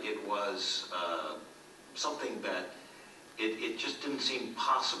 it was something that it just didn't seem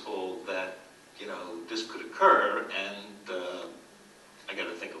possible that, you know, this could occur, and I got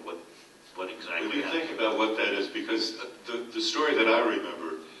to think of what exactly When you happened. think about what that is, because the story that I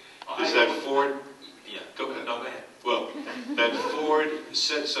remember is that Ford... Yeah. Go ahead. No, go ahead. Well, that Ford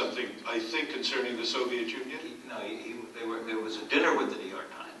said something, I think, concerning the Soviet Union. There was a dinner with the New York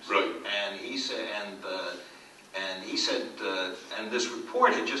Times. Right. And he said, and this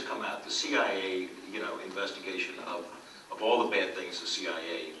report had just come out, the CIA, you know, investigation of all the bad things the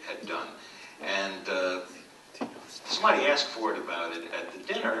CIA had done. And somebody asked Ford about it at the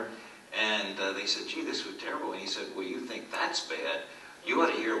dinner, and they said, gee, this was terrible. And he said, well, you think that's bad? You ought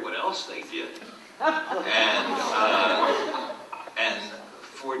to hear what else they did. And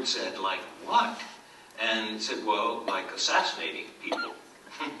Ford said, like what? And said, well, like assassinating people,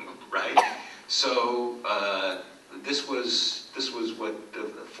 right? So this was what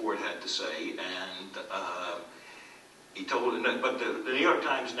Ford had to say, and he told. But the New York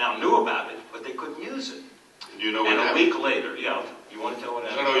Times now knew about it, but they couldn't use it. Do you know what And happened? a week later, yeah, you want to tell what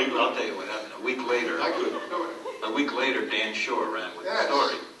happened? No, you go. I'll tell you what happened. A week later, I could. Go ahead. a week later, Dan Shore ran with Yes. the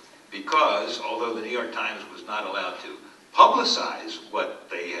story. Because, although the New York Times was not allowed to publicize what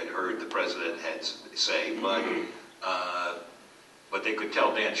they had heard the president had say, but they could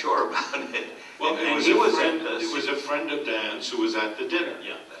tell Dan Shore about it. Well, And it was a friend of Dan's who was at the dinner.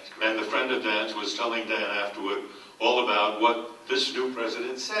 Yeah, that's correct. And the friend of Dan's was telling Dan afterward all about what this new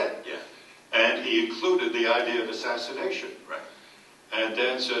president said. Yeah, And he included the idea of assassination. right. And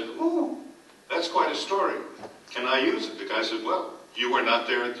Dan said, ooh, that's quite a story. Can I use it? The guy said, well, you were not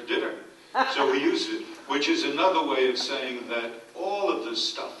there at the dinner. So we used it, which is another way of saying that all of this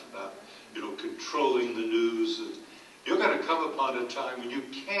stuff about, you know, controlling the news, you're going to come upon a time when you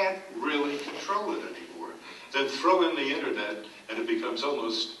can't really control it anymore. Then throw in the internet and it becomes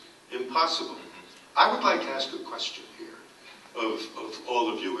almost impossible. I would like to ask a question here of all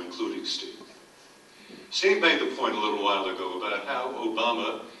of you, including Steve. Steve made the point a little while ago about how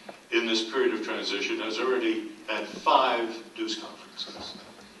Obama, in this period of transition, has already had 5 news conferences.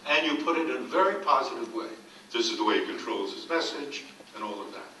 And you put it in a very positive way. This is the way he controls his message and all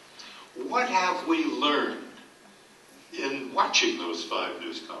of that. What have we learned in watching those 5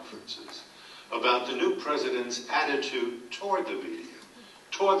 news conferences about the new president's attitude toward the media,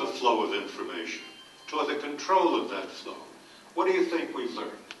 toward the flow of information, toward the control of that flow? What do you think we've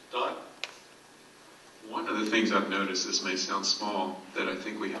learned? Don? One of the things I've noticed, this may sound small, that I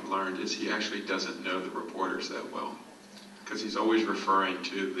think we have learned is he actually doesn't know the reporters that well. Because he's always referring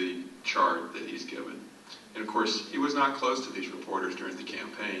to the chart that he's given. And of course, he was not close to these reporters during the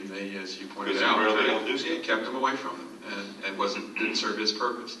campaign. They, as you pointed Because he out, rarely held news. kept them away from them and didn't serve his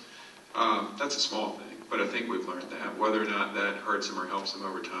purpose. That's a small thing, but I think we've learned that. Whether or not that hurts him or helps him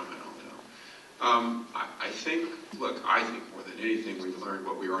over time, I don't know. I think more than anything, we've learned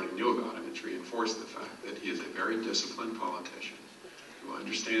what we already knew about him. It's reinforced the fact that he is a very disciplined politician who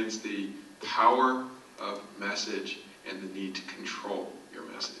understands the power of message and the need to control your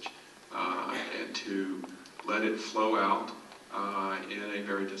message and to let it flow out in a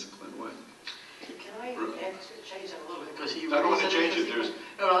very disciplined way. Can I change that a little bit? Because I don't want to change it. There's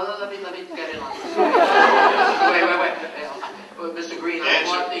No, let me get in on this. Wait. Mr. Green, I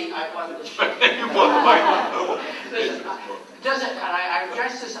want the you want the microphone. Listen, does it, and I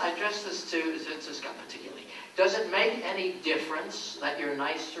address this to Scott particularly, does it make any difference that you're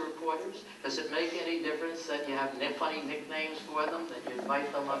nice to reporters? Does it make any difference that you have funny nicknames for them, that you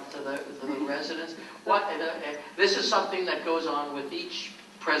invite them up to the residence? This is something that goes on with each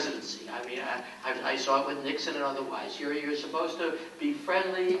presidency. I mean, I saw it with Nixon and otherwise. You're supposed to be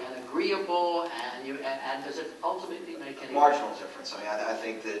friendly and agreeable, and does it ultimately make any marginal difference? I mean, I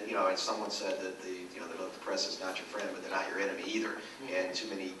think that, and someone said that the press is not your friend, but they're not your enemy either. Mm-hmm. And too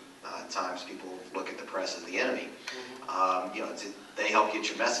many times people look at the press as the enemy. Mm-hmm. They help get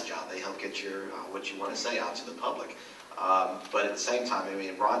your message out. They help get your what you want to say out to the public. But at the same time, I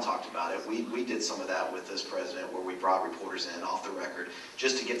mean, Ron talked about it. We did some of that with this president, where we brought reporters in off the record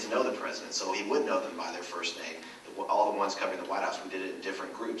just to get to know the president, so he would know them by their first name. All the ones covering the White House, we did it in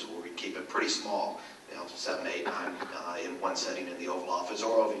different groups, where we keep it pretty small, 7, 8, 9 in one setting in the Oval Office,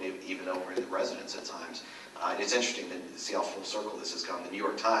 or even over in the residence at times. It's interesting to see how full circle this has come. The New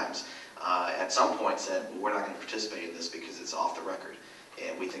York Times at some point said, well, we're not going to participate in this because it's off the record.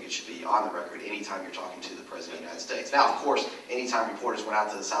 And we think it should be on the record anytime you're talking to the President of the United States. Now, of course, anytime reporters went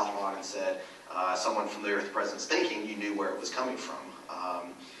out to the South Lawn and said someone familiar with the President's thinking, you knew where it was coming from.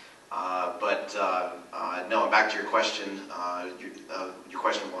 No, and back to your question, your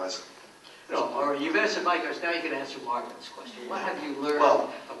question was? No, or you've answered my question, now you can answer Margaret's question. What have you learned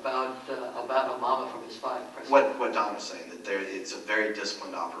about Obama from his 5 presidents? What Don was saying, that it's a very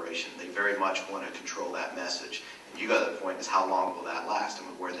disciplined operation. They very much want to control that message. And you got to the point is, how long will that last? I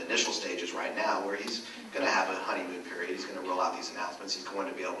mean, we're in the initial stages right now, where he's going to have a honeymoon period. He's going to roll out these announcements. He's going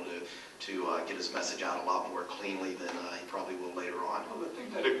to be able to get his message out a lot more cleanly than he probably will later on. Well, the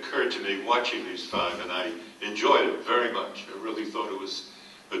thing that occurred to me watching these 5, and I enjoyed it very much. I really thought it was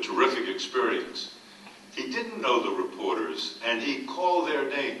a terrific experience. He didn't know the reporters, and he called their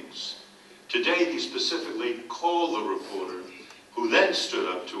names. Today, he specifically called the reporter, who then stood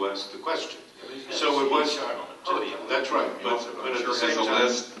up to ask the question. So it was. That's right. But at the same time, has a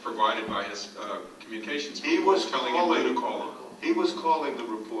list provided by his communications. He was telling him when to call him. He was calling the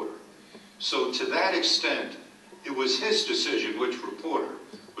reporter. So to that extent, it was his decision which reporter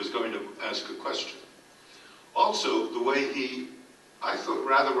was going to ask a question. Also, the way he, I thought,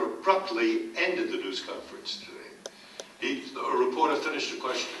 rather abruptly ended the news conference today. A reporter finished a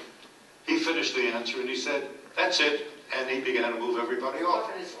question. He finished the answer, and he said, "That's it," and he began to move everybody off.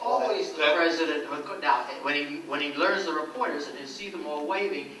 And it's always the president who, now, when he learns the reporters and you see them all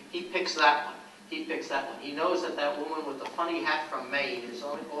waving, he picks that one. He picks that one. He knows that woman with the funny hat from Maine is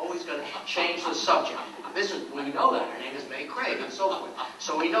always going to change the subject. We know that. Her name is May Craig, and so forth.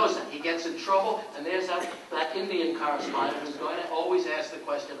 So he knows that. He gets in trouble, and there's that Indian correspondent who's going to always ask the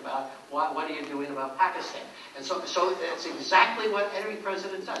question about, what are you doing about Pakistan? And so that's exactly what every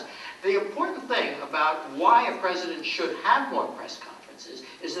president does. The important thing about why a president should have more press conferences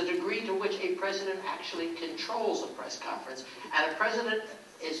is the degree to which a president actually controls a press conference. And a president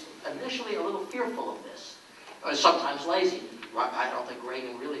is initially a little fearful of this, or sometimes lazy. I don't think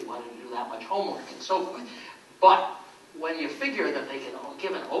Reagan really wanted to do that much homework and so forth. But when you figure that they can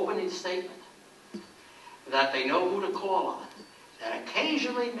give an opening statement, that they know who to call on, that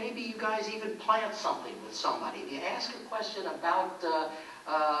occasionally maybe you guys even plant something with somebody. If you ask a question about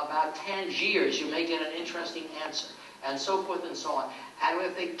Tangiers, you may get an interesting answer, and so forth and so on. And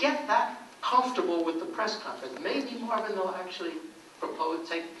if they get that comfortable with the press conference, maybe Marvin will actually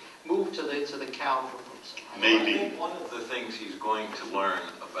move to the Cal proposal. Maybe. I think one of the things he's going to learn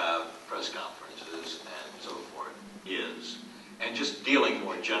about press conferences and so forth is, and just dealing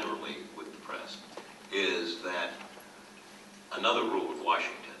more generally with the press, is that another rule of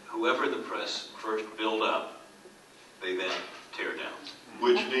Washington: whoever the press first build up, they then tear down.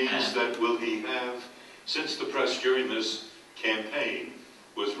 Which means that will he have, since the press during this campaign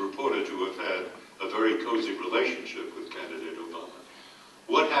was reported to have had a very cozy relationship with candidate Obama,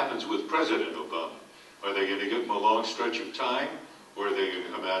 what happens with President Obama? Are they going to give him a long stretch of time, or are they going to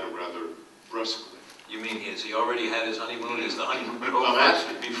come at him rather brusquely? You mean, has he already had his honeymoon? Is the honeymoon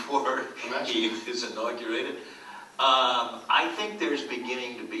over before he is inaugurated? I think there's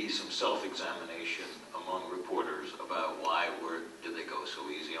beginning to be some self-examination among reporters about why did they go so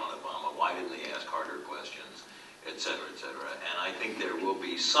easy on Obama? Why didn't they ask harder questions, et cetera, et cetera. And I think there will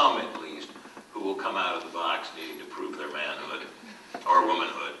be some, at least, who will come out of the box needing to prove their manhood or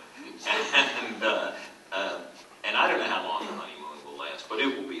womanhood. And I don't know how long the honeymoon will last, but it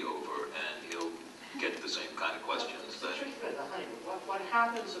will be over, and he'll get the same kind of questions that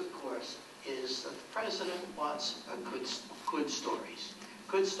happens, of course, is that the president wants good stories.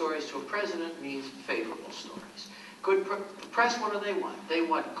 Good stories to a president means favorable stories. The press, what do they want? They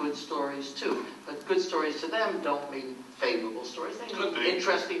want good stories too. But good stories to them don't mean favorable stories. They mean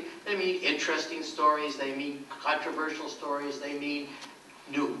interesting. They mean interesting stories. They mean controversial stories. They mean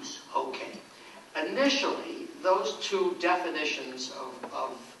news. Okay. Initially, those two definitions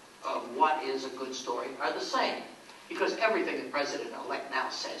of what is a good story are the same, because everything the president-elect now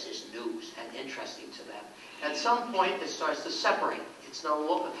says is news and interesting to them. At some point, it starts to separate. It's no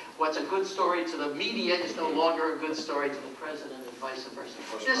longer, what's a good story to the media is no longer a good story to the president, and vice versa.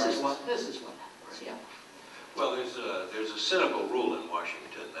 This is what happens. Yeah. Well, there's a cynical rule in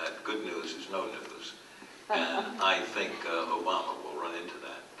Washington that good news is no news, and I think Obama will run into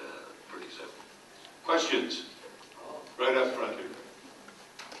that pretty soon. Questions? Right up front here.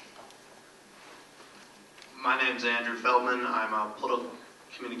 My name's Andrew Feldman. I'm a political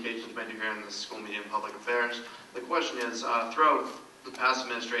communications major here in the School of Media and Public Affairs. The question is, throughout the past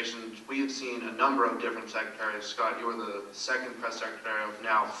administration, we have seen a number of different secretaries. Scott, you're the second press secretary of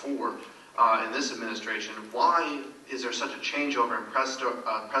now 4 in this administration. Why is there such a changeover in press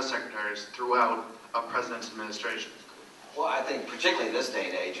secretaries throughout a president's administration? Well, I think particularly in this day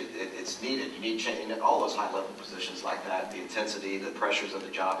and age, it's needed. You need change in all those high-level positions like that. The intensity, the pressures of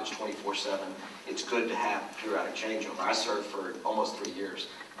the job, it's 24/7. It's good to have periodic changeover. I served for almost 3 years,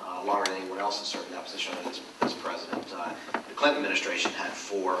 longer than anyone else has served in that position as president. The Clinton administration had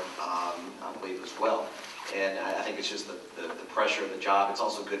 4, I believe, as well. And I think it's just the pressure of the job. It's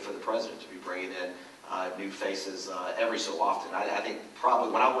also good for the president to be bringing in new faces every so often. I think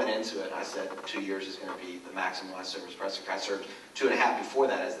probably when I went into it, I said 2 years is going to be the maximum I served as press secretary. I served 2.5 before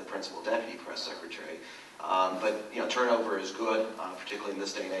that as the principal deputy press secretary. But turnover is good, particularly in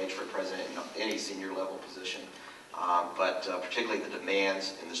this day and age for a president in any senior level position. But particularly the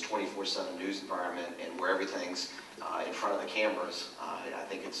demands in this 24/7 news environment and where everything's in front of the cameras, I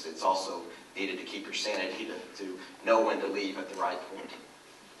think it's also needed to keep your sanity to know when to leave at the right point.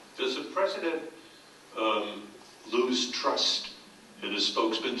 Does the president lose trust in his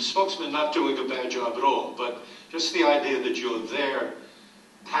spokesman? The spokesman not doing a bad job at all, but just the idea that you're there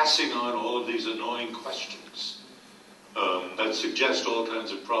passing on all of these annoying questions that suggest all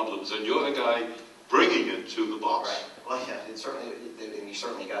kinds of problems, and you're the guy bringing it to the boss. Right. Well, yeah, and you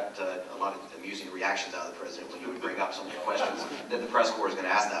certainly got a lot of amusing reactions out of the president when you would bring up some of the questions that the press corps was going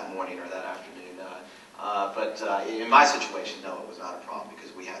to ask that morning or that afternoon. But in my situation, no, it was not a problem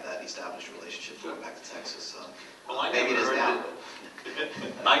because we had that established relationship going back to Texas. Well, maybe it is now.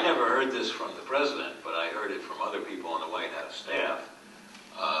 I never heard this from the president, but I heard it from other people on the White House staff.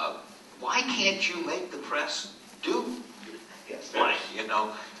 Why can't you make the press do blank?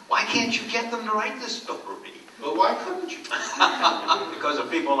 Why can't you get them to write this story? Well, why couldn't you? Because of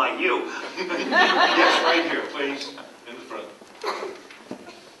people like you. Yes, right here, please, in the front.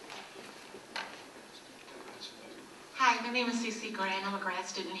 Hi, my name is Cece Grant. I'm a grad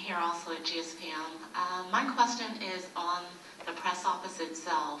student here also at GSPM. My question is on the press office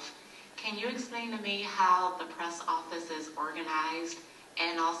itself. Can you explain to me how the press office is organized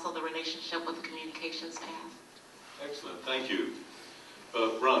and also the relationship with the communications staff? Excellent, thank you.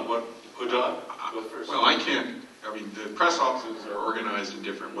 Ron, Hudad, go first. Well, the press offices are organized in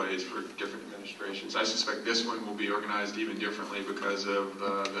different ways for different administrations. I suspect this one will be organized even differently because of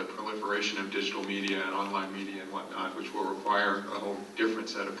the proliferation of digital media and online media and whatnot, which will require a whole different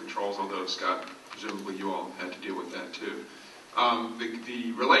set of controls, although, Scott, presumably you all had to deal with that too.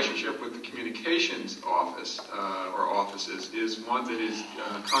 The relationship with the communications office or offices is one that is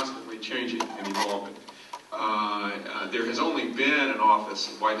constantly changing and evolving. There has only been an office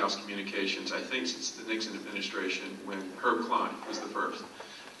of White House Communications, I think, since the Nixon administration when Herb Klein was the first.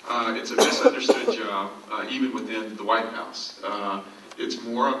 It's a misunderstood job, even within the White House. It's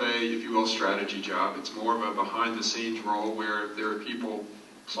more of a, if you will, strategy job. It's more of a behind-the-scenes role where there are people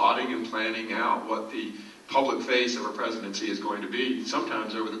plotting and planning out what the public face of a presidency is going to be,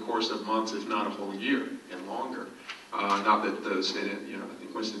 sometimes over the course of months, if not a whole year and longer. Not that those, I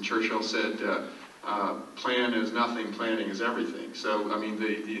think Winston Churchill said, plan is nothing, planning is everything. So, I mean,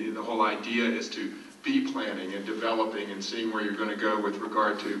 the whole idea is to be planning and developing and seeing where you're going to go with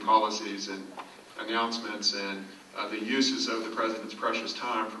regard to policies and announcements and the uses of the president's precious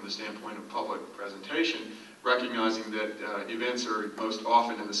time from the standpoint of public presentation, recognizing that events are most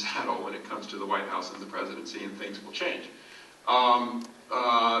often in the saddle when it comes to the White House and the presidency, and things will change.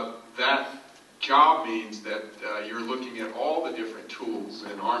 That job means that you're looking at all the different tools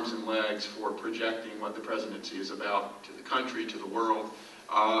and arms and legs for projecting what the presidency is about to the country, to the world.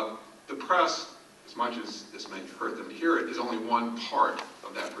 The press as much as this may hurt them to hear it, is only one part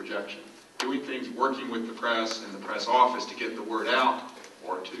of that projection. Doing things, working with the press and the press office to get the word out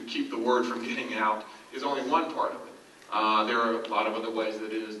or to keep the word from getting out is only one part of it. There are a lot of other ways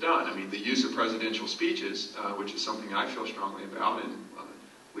that it is done. I mean, the use of presidential speeches, which is something I feel strongly about, and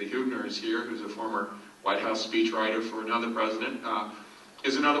Lee Hubner is here, who's a former White House speechwriter for another president,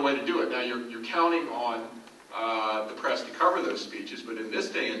 is another way to do it. Now, you're counting on the press to cover those speeches, but in this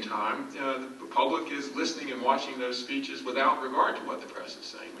day and time, the public is listening and watching those speeches without regard to what the press is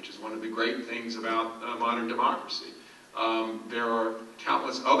saying, which is one of the great things about modern democracy. There are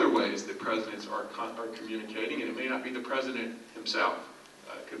countless other ways that presidents are communicating, and it may not be the president himself.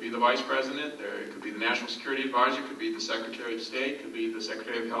 It could be the vice president, it could be the national security advisor, it could be the secretary of state, it could be the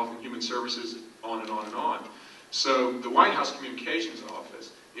secretary of health and human services, on and on and on. So the White House Communications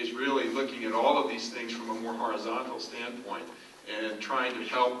Office is really looking at all of these things from a more horizontal standpoint and trying to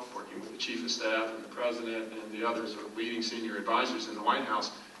help, working with the chief of staff and the president and the others leading senior advisors in the White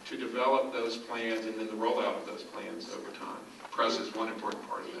House, to develop those plans and then the rollout of those plans over time. Press is one important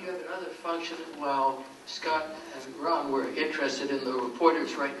part of that. You have another function. While Scott and Ron were interested in the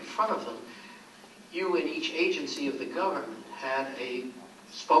reporters right in front of them, you in each agency of the government had a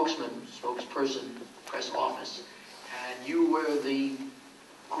spokesperson, press office, and you were the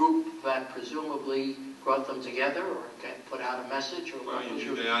group that presumably brought them together or put out a message? Or well,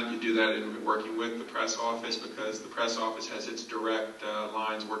 you do that in working with the press office, because the press office has its direct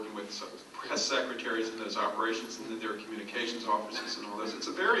lines working with press secretaries in those operations, and then there are communications offices and all this. It's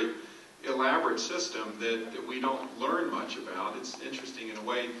a very elaborate system that we don't learn much about. It's interesting in a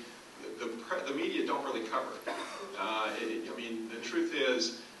way. The media don't really cover it. I mean, the truth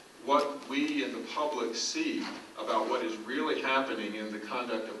is, what we in the public see about what is really happening in the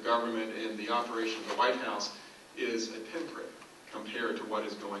conduct of government and the operation of the White House is a pinprick compared to what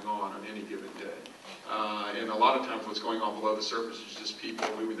is going on any given day. And a lot of times what's going on below the surface is just people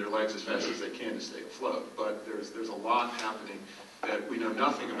moving their legs as fast as they can to stay afloat. But there's a lot happening that we know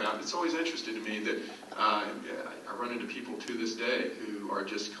nothing about. It's always interesting to me that I run into people to this day who are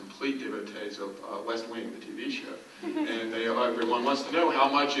just complete devotees of West Wing, the TV show. And everyone wants to know how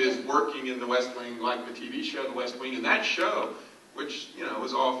much is working in the West Wing, like the TV show, The West Wing. And that show, which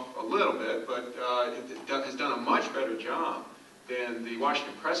was off a little bit, but it has done a much better job than the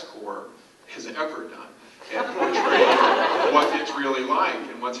Washington Press Corps has ever done at portraying what it's really like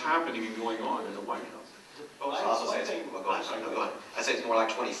and what's happening and going on in the White House. Well, I also say I say it's more like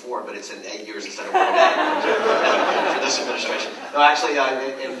 24, but it's in 8 years instead of 1 day for this administration. No, actually,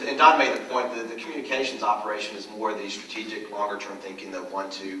 and Don made the point that the communications operation is more the strategic, longer-term thinking, the 1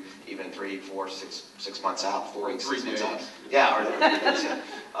 to even 3, 4, 6 months out, 4 weeks, 6 months out. Yeah, or 3 days, yeah.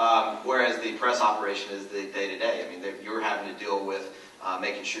 Whereas the press operation is the day-to-day. I mean, you're having to deal with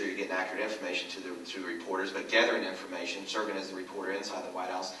making sure you're getting accurate information to the reporters, but gathering information, serving as the reporter inside the White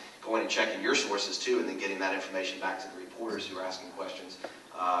House, going and checking your sources too, and then getting that information back to the reporters who are asking questions.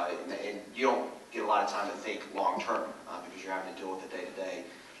 And you don't get a lot of time to think long term because you're having to deal with the day-to-day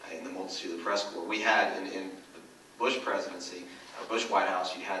in the multitude of the press corps. We had in the Bush presidency, Bush White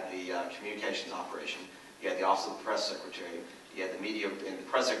House, you had the communications operation, you had the Office of the Press Secretary, you had the media, and the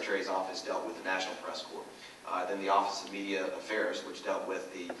Press Secretary's office dealt with the National Press Corps. Then the Office of Media Affairs, which dealt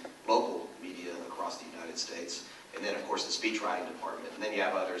with the local media across the United States. And then, of course, the speechwriting department. And then you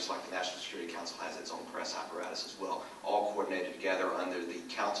have others, like the National Security Council has its own press apparatus as well, all coordinated together under the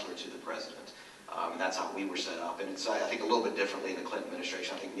counselor to the president. And that's how we were set up. And it's, I think, a little bit differently in the Clinton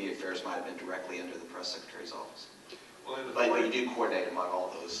administration. I think media affairs might have been directly under the press secretary's office. Well, but you do coordinate among all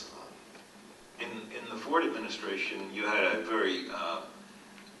those. In the Ford administration, you had a very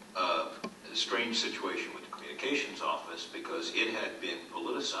strange situation with the communications office because it had been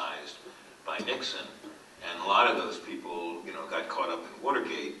politicized by Nixon. And a lot of those people, got caught up in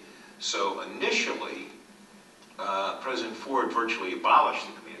Watergate. So initially, President Ford virtually abolished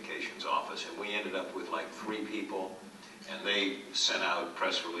the communications office, and we ended up with like 3 people, and they sent out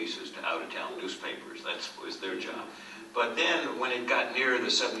press releases to out-of-town newspapers. That was their job. But then, when it got near the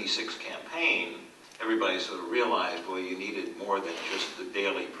 '76 campaign, everybody sort of realized, well, you needed more than just the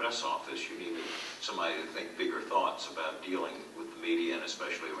daily press office. You needed somebody to think bigger thoughts about dealing with the media, and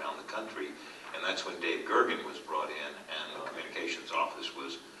especially around the country. And that's when Dave Gergen was brought in, and the communications office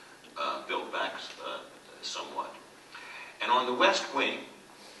was built back somewhat. And on the West Wing,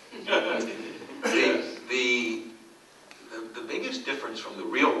 the biggest difference from the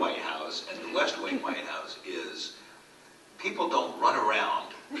real White House and the West Wing White House is people don't run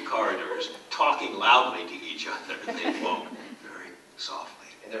around the corridors talking loudly to each other. They walk very softly.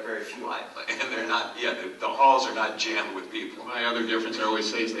 And there are very few. And they're not, yeah, the halls are not jammed with people. My other difference I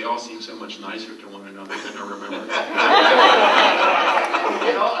always say is they all seem so much nicer to one another than I remember.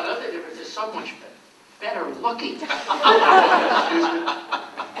 You know, another difference is so much better looking.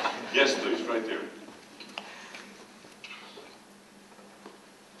 Yes, please, right there.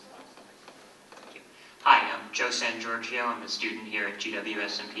 Hi, I'm Joe San Giorgio. I'm a student here at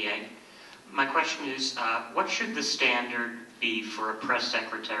GWSMPA. My question is, what should the standard be for a press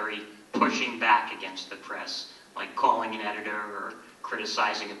secretary pushing back against the press, like calling an editor or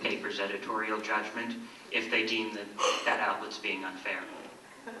criticizing a paper's editorial judgment, if they deem that outlet's being unfair?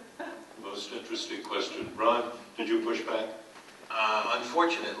 Most interesting question. Ron, did you push back?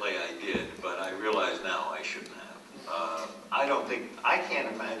 Unfortunately, I did, but I realize now I shouldn't have. I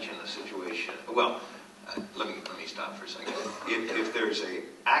can't imagine a situation, well, let me stop for a second. If there's a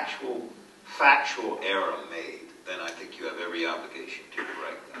actual factual error made, then I think you have every obligation to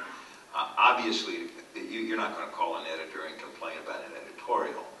correct that. Obviously, you're not going to call an editor and complain about an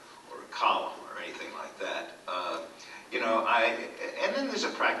editorial or a column or anything like that. And then there's a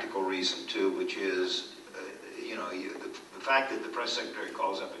practical reason too, which is, the fact that the press secretary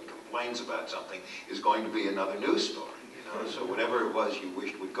calls up and complains about something is going to be another news story. So whatever it was you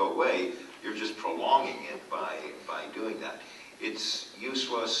wished would go away, you're just prolonging it by doing that. It's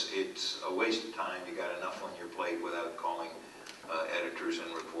useless. It's a waste of time. You got enough on your plate without calling editors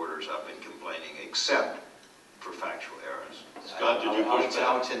and reporters up and complaining, except for factual errors. Scott, did you push back?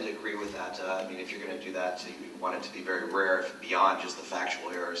 I would tend to agree with that. If you're going to do that, you want it to be very rare, beyond just the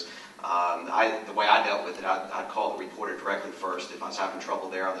factual errors. The way I dealt with it, I'd call the reporter directly first. If I was having trouble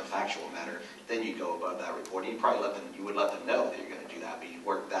there on the factual matter, then you'd go above that report. And you would let them know that you're going to do that, but you'd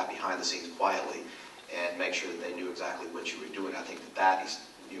work that behind the scenes quietly and make sure that they knew exactly what you were doing. I think that is,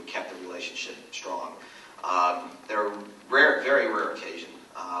 kept the relationship strong. There are very rare occasions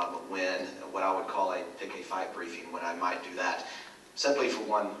when what I would call pick a fight briefing, when I might do that, simply for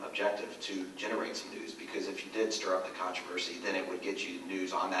one objective, to generate some news. Because if you did stir up the controversy, then it would get you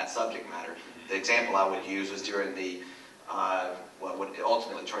news on that subject matter. The example I would use was during the what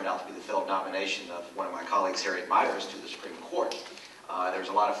ultimately turned out to be the failed nomination of one of my colleagues, Harriet Miers, to the Supreme Court. There was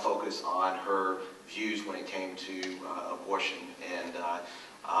a lot of focus on her views when it came to abortion, and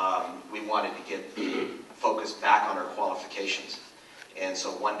we wanted to get the focus back on her qualifications. And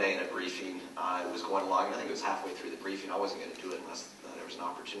so one day in a briefing, it was going along, and I think it was halfway through the briefing. I wasn't going to do it unless there was an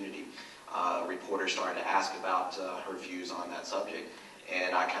opportunity. A reporter started to ask about her views on that subject,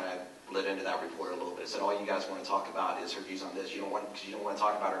 and I kind of lit into that reporter a little bit. I said, all you guys want to talk about is her views on this. You don't want to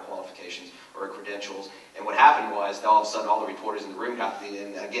talk about her qualifications or her credentials. And what happened was, all of a sudden, all the reporters in the room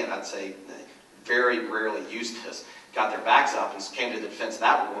and again, I'd say very rarely used this, got their backs up and came to the defense of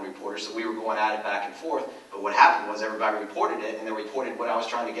that one reporter, so we were going at it back and forth. But what happened was everybody reported it, and they reported what I was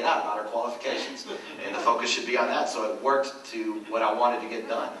trying to get out about her qualifications. And the focus should be on that, so it worked to what I wanted to get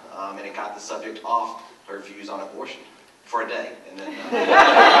done. And it got the subject off her views on abortion for a day. And then,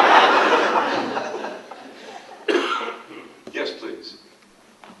 Yes, please.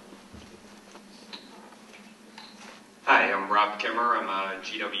 Hi, I'm Rob Kimmer. I'm a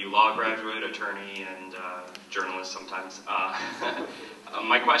GW law graduate, attorney, and journalist sometimes.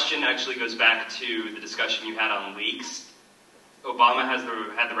 My question actually goes back to the discussion you had on leaks. Obama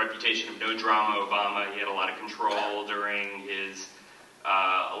had the reputation of no drama Obama. He had a lot of control during his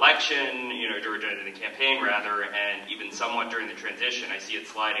election, during the campaign rather, and even somewhat during the transition. I see it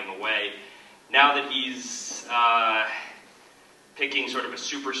sliding away. Now that he's picking sort of a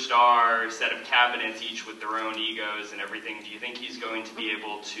superstar set of cabinets, each with their own egos and everything, do you think he's going to be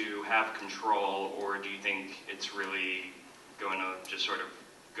able to have control, or do you think it's really going to just sort of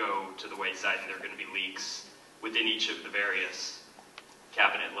go to the wayside and there are going to be leaks within each of the various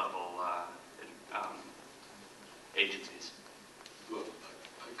cabinet level agencies? Well,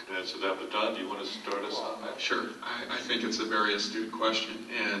 I could answer that, but Don, do you want to start us on that? Sure. I think it's a very astute question,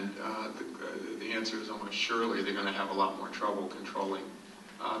 and the answer is almost surely they're going to have a lot more trouble controlling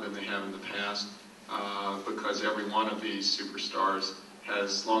than they have in the past, because every one of these superstars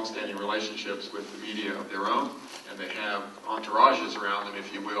has long-standing relationships with the media of their own, and they have entourages around them,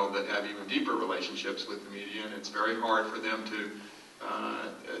 if you will, that have even deeper relationships with the media, and it's very hard for them to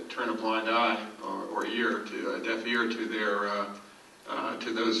turn a blind eye or ear to a deaf ear to their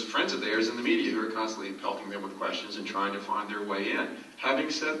to those friends of theirs in the media who are constantly pelting them with questions and trying to find their way in.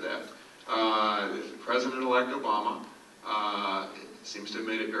 Having said that, President-elect Obama seems to have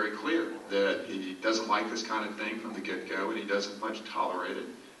made it very clear that he doesn't like this kind of thing from the get-go, and he doesn't much tolerate it.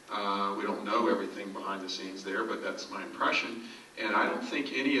 We don't know everything behind the scenes there, but that's my impression. And I don't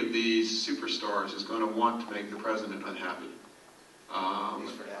think any of these superstars is going to want to make the president unhappy. At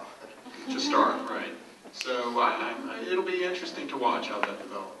least for now. To start, right. So it'll be interesting to watch how that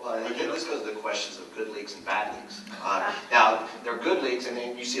develops. Well, and again, this goes to the questions of good leaks and bad leaks. Now, there are good leaks, and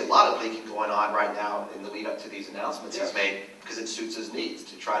then you see a lot of leaking going on right now in the lead up to these announcements he's made, because it suits his needs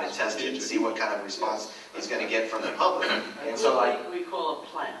to try to test it and see what kind of response he's going to get from the public. And so, we call a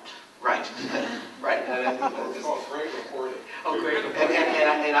plant. right, right. It's called great reporting. Oh, great.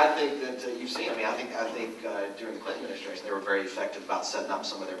 And I think that you've seen. I mean, I think during the Clinton administration, they were very effective about setting up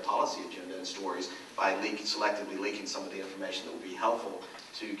some of their policy agenda and stories by selectively leaking some of the information that would be helpful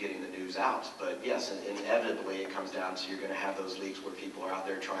to getting the news out. But yes, inevitably, it comes down to you're going to have those leaks where people are out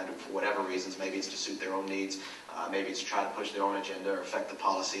there trying to, for whatever reasons, maybe it's to suit their own needs, maybe it's to try to push their own agenda or affect the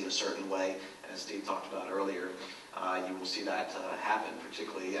policy in a certain way. As Steve talked about earlier, you will see that happen,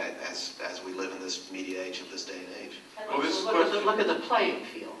 particularly as we live in this media age of this day and age. Well, look at the playing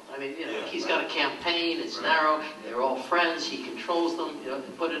field. I mean, he's got a campaign, it's narrow, they're all friends, he controls them,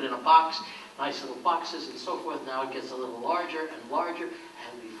 put it in a box, nice little boxes and so forth. Now it gets a little larger and larger,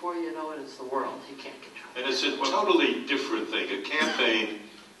 and before you know it, it's the world. He can't control it. And it's a totally different thing. A campaign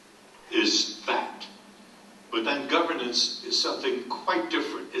is fact. But then governance is something quite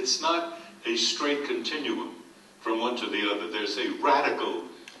different. It's not a straight continuum from one to the other. There's a radical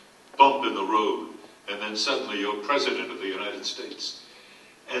bump in the road, and then suddenly you're president of the United States.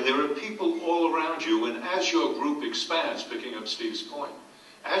 And there are people all around you, and as your group expands, picking up Steve's point,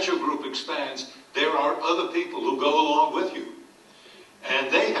 as your group expands, there are other people who go along with you. And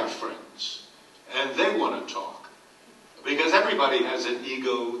they have friends, and they want to talk. Because everybody has an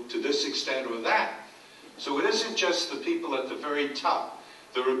ego to this extent or that. So it isn't just the people at the very top.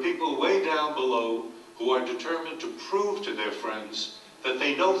 There are people way down below who are determined to prove to their friends that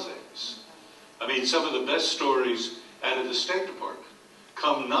they know things. I mean, some of the best stories out of the State Department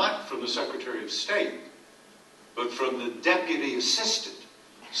come not from the Secretary of State, but from the Deputy Assistant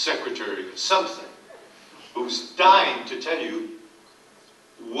Secretary of something, who's dying to tell you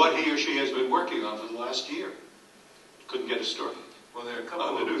what he or she has been working on for the last year. Couldn't get a story. Well, there are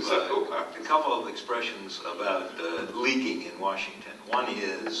a couple of expressions about leaking in Washington. One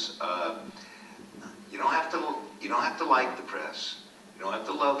is you don't have to like the press, you don't have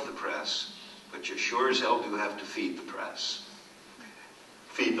to love the press, but you sure as hell do have to feed the press.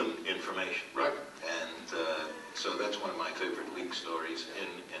 Feed them information. Right. And so that's one of my favorite leak stories in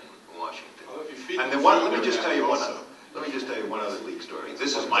Washington. Well, if you feed And them let me food, just tell you also. one other leak story.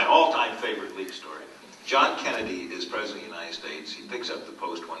 This is my all-time favorite leak story. John Kennedy is president of the United States. He picks up the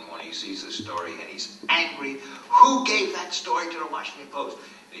Post one morning. He sees this story, and he's angry. Who gave that story to the Washington Post?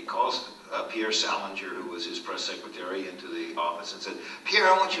 And he calls Pierre Salinger, who was his press secretary, into the office and said, Pierre,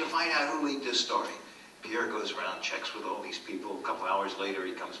 I want you to find out who leaked this story. Pierre goes around, checks with all these people. A couple hours later,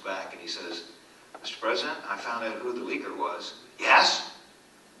 he comes back, and he says, Mr. President, I found out who the leaker was. Yes?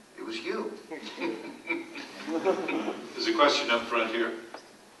 It was you. There's a question up front here.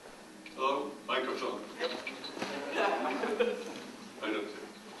 Hello? Microphone. Right up there.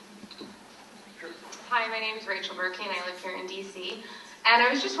 Hi, my name is Rachel Berkey, and I live here in D.C. And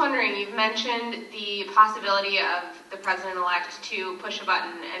I was just wondering, you've mentioned the possibility of the president-elect to push a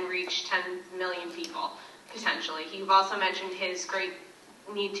button and reach 10 million people, potentially. You've also mentioned his great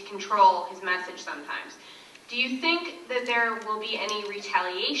need to control his message sometimes. Do you think that there will be any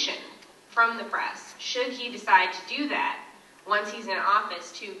retaliation from the press, should he decide to do that once he's in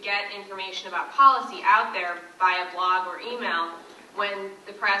office, to get information about policy out there via blog or email, when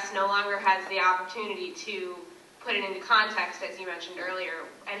the press no longer has the opportunity to put it into context, as you mentioned earlier?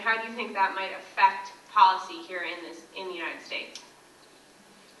 And how do you think that might affect policy here in the United States?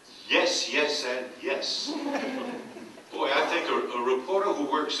 Yes, yes, and yes. Boy, I think a reporter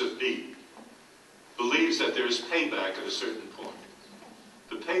who works a beat believes that there's payback at a certain point.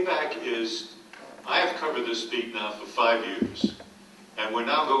 The payback is, I have covered this beat now for 5 years, and we're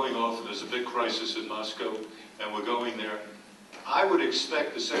now going off, and there's a big crisis in Moscow, and we're going there. I would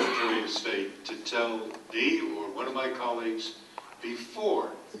expect the Secretary of State to tell me or one of my colleagues before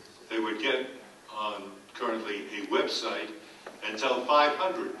they would get on currently a website and tell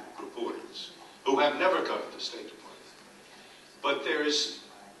 500 reporters who have never covered the State Department. But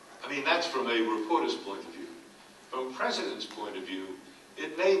that's from a reporter's point of view. From a president's point of view,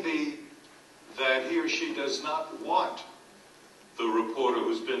 it may be that he or she does not want the reporter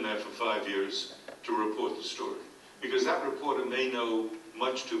who's been there for 5 years to report the story. Because that reporter may know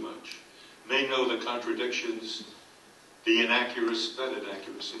much too much, may know the contradictions, the inaccuracies, not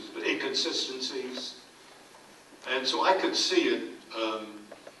inaccuracies, but inconsistencies. And so I could see it,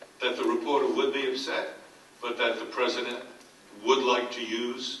 that the reporter would be upset, but that the president would like to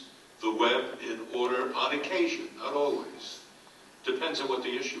use the web in order, on occasion, not always, Depends on what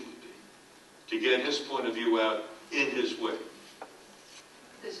the issue would be. To get his point of view out in his way.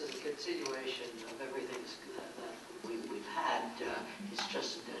 This is a continuation of everything that we've had. It's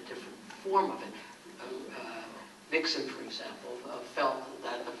just a different form of it. Nixon, for example, felt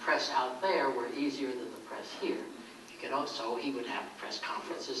that the press out there were easier than the press here. You know, so he would have press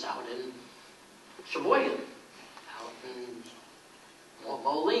conferences out in Sheboygan, out in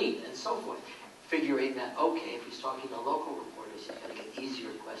Moline, and so forth, figuring that, okay, if he's talking to local reporters, he's going to get easier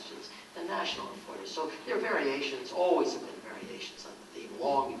questions than national reporters. So there are variations, always have been variations on the theme,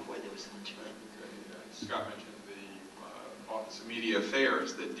 long before there was the term. Scott mentioned the Office of Media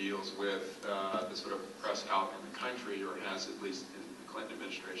Affairs that deals with the sort of press out in the country, or has at least in the Clinton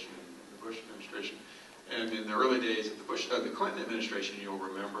administration and the Bush administration. And in the early days of the Clinton administration, you'll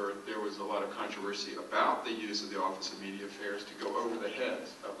remember there was a lot of controversy about the use of the Office of Media Affairs to go over the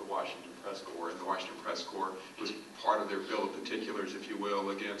heads of the Washington Press Corps. And the Washington Press Corps was part of their bill of particulars, if you will,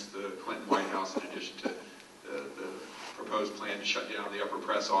 against the Clinton White House, in addition to the proposed plan to shut down the upper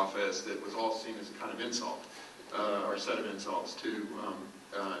press office that was all seen as a kind of insult, or a set of insults to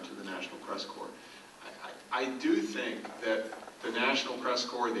the National Press Corps. I do think that the National Press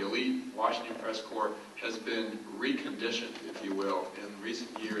Corps, the elite Washington Press Corps, has been reconditioned, if you will, in recent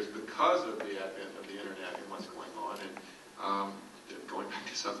years because of the advent of the internet and what's going on. And going back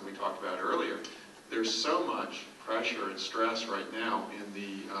to something we talked about earlier, there's so much pressure and stress right now in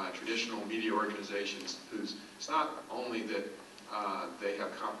the traditional media organizations whose, it's not only that they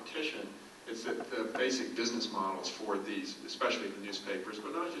have competition, it's that the basic business models for these, especially the newspapers,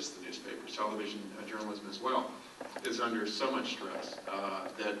 but not just the newspapers, television journalism as well, is under so much stress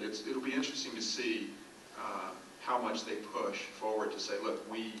that it'll be interesting to see how much they push forward to say, look,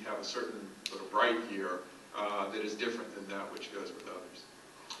 we have a certain sort of right here that is different than that which goes with others.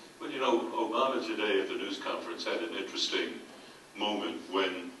 Well, you know, Obama today at the news conference had an interesting moment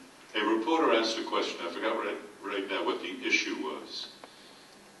when a reporter asked a question. I forgot right now what the issue was.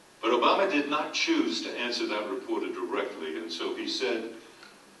 But Obama did not choose to answer that reporter directly, and so he said,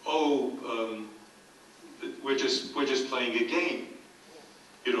 we're just playing a game.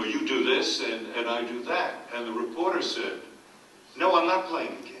 You know, you do this and I do that. And the reporter said, no, I'm not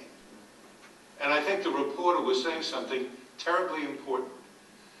playing a game. And I think the reporter was saying something terribly important.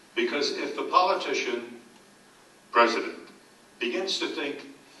 Because if the politician, president, begins to think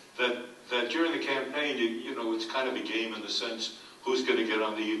that during the campaign, you know, it's kind of a game in the sense, who's going to get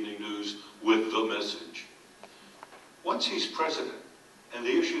on the evening news with the message? Once he's president, and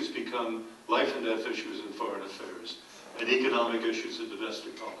the issues become life and death issues in foreign affairs, and economic issues in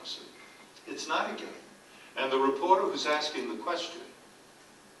domestic policy, it's not a game. And the reporter who's asking the question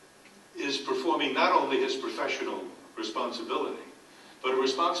is performing not only his professional responsibility, but a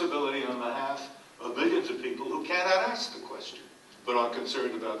responsibility on behalf of millions of people who cannot ask the question, but are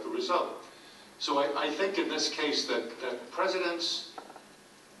concerned about the result. So I think in this case that presidents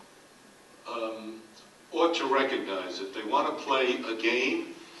ought to recognize that they want to play a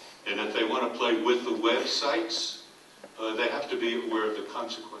game, and if they want to play with the websites, they have to be aware of the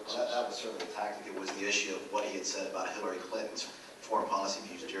consequences. Well, that was certainly a tactic. It was the issue of what he had said about Hillary Clinton's foreign policy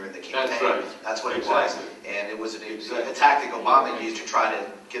views during the campaign. That's right. That's what Exactly. it was. And it was a tactic Obama used to try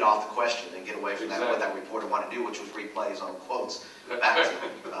to get off the question and get away from what that reporter wanted to do, which was replay his own quotes back to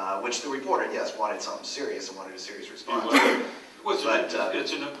him, which the reporter, yes, wanted something serious and wanted a serious response.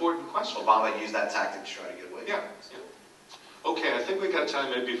 It's an important question. Obama used that tactic to try to get away from it. Yeah. Okay, I think we got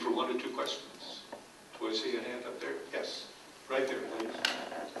time maybe for one or two questions. Do I see a hand up there? Yes. Right there, please.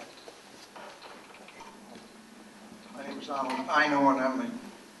 My name is Arnold Eino, and I'm an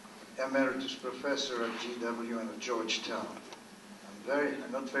emeritus professor at GW and at Georgetown.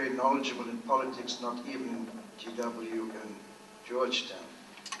 I'm not very knowledgeable in politics, not even in GW and Georgetown.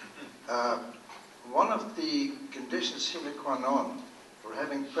 One of the conditions sine qua non for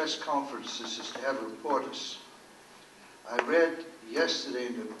having press conferences is to have reporters. I read yesterday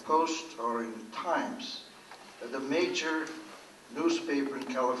in the Post or in the Times that a major newspaper in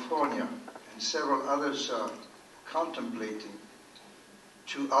California and several others are contemplating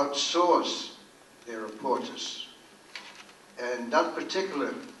to outsource their reporters. And that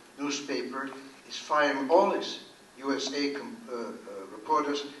particular newspaper is firing all its USA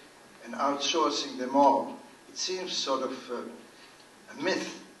reporters and outsourcing them all. It seems sort of a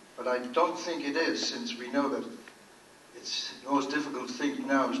myth, but I don't think it is, since we know that it's the most difficult thing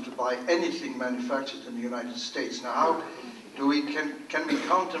now is to buy anything manufactured in the United States. Now, how do we can we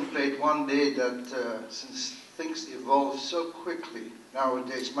contemplate one day that since things evolve so quickly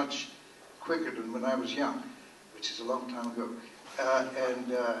nowadays, much quicker than when I was young, which is a long time ago,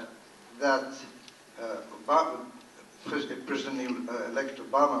 that President-elect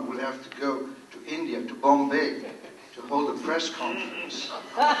Obama will have to go to India, to Bombay, to hold a press conference,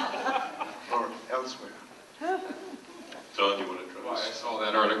 or elsewhere. Don, you want to try? Well, I saw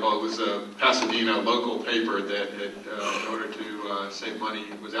that article. It was a Pasadena local paper that had, in order to save money,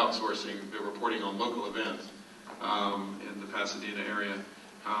 was outsourcing the reporting on local events in the Pasadena area.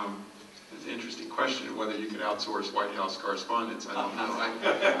 It's an interesting question whether you could outsource White House correspondence. I don't know.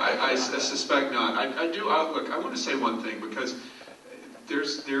 I suspect not. Look, I want to say one thing, because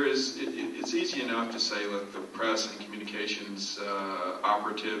it's easy enough to say, look, the press and communications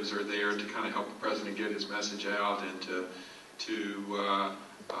operatives are there to kind of help the president get his message out and to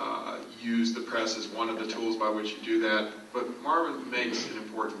use the press as one of the tools by which you do that. But Marvin makes an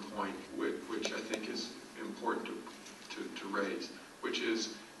important point, which I think is important to raise, which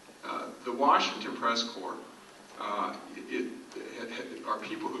is the Washington Press Corps are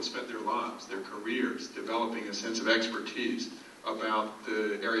people who have spent their lives, their careers, developing a sense of expertise about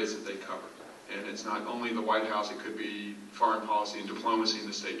the areas that they cover. And it's not only the White House, it could be foreign policy and diplomacy in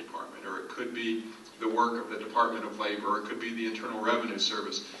the State Department, or it could be the work of the Department of Labor, or it could be the Internal Revenue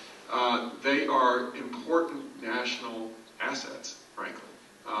Service. They are important national assets, frankly,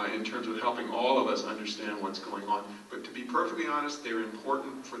 in terms of helping all of us understand what's going on. But to be perfectly honest, they're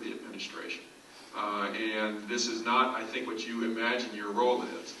important for the administration. And this is not, I think, what you imagine your role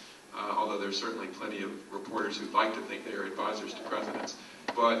is, although there's certainly plenty of reporters who like to think they are advisors to presidents.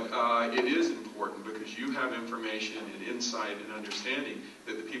 But it is important because you have information and insight and understanding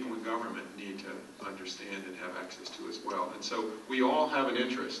that the people in government need to understand and have access to as well. And so we all have an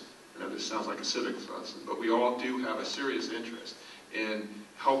interest. I know this sounds like a civics lesson, but we all do have a serious interest in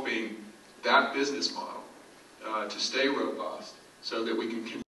helping that business model to stay robust so that we can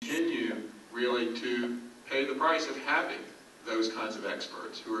continue really to pay the price of having those kinds of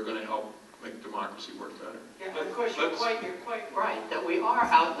experts who are going to help make democracy work better. Yeah, of course, you're quite right that we are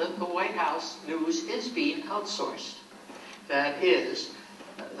out, that the White House news is being outsourced. That is,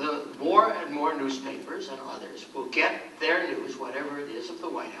 the more and more newspapers and others will get their news, whatever it is, of the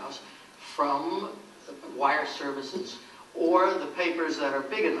White House from wire services or the papers that are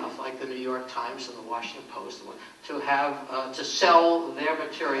big enough, like the New York Times and the Washington Post, to have to sell their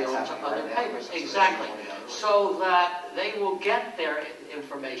material to other papers. Exactly. So that they will get their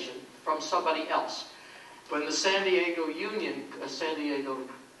information from somebody else. When the San Diego Union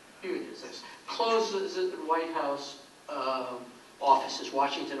closes the White House office,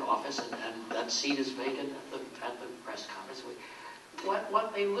 Washington office, and that seat is vacant at the press conference,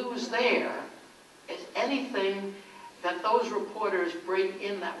 what they lose there is anything that those reporters bring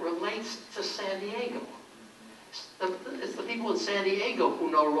in that relates to San Diego. It's the people in San Diego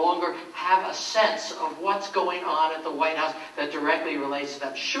who no longer have a sense of what's going on at the White House that directly relates to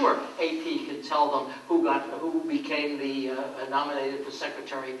them. Sure, AP can tell them who became the nominated for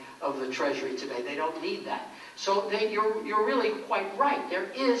Secretary of the Treasury today. They don't need that. So you're really quite right. There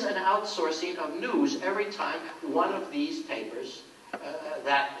is an outsourcing of news every time one of these papers,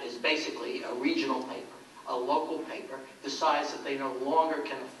 that is basically a regional paper, a local paper, decides that they no longer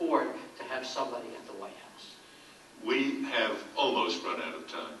can afford to have somebody at the White House. We have almost run out of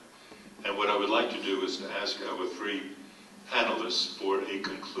time. And what I would like to do is to ask our three panelists for a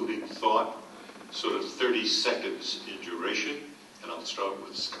concluding thought, sort of 30 seconds in duration, and I'll start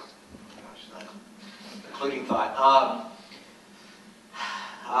with Scott. Concluding thought.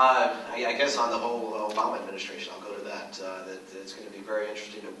 I guess on the whole Obama administration, I'll go to that. That it's going to be very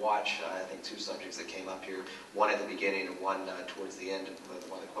interesting to watch. I think two subjects that came up here, one at the beginning and one towards the end of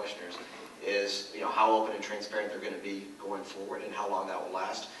one of the questioners, is how open and transparent they're going to be going forward and how long that will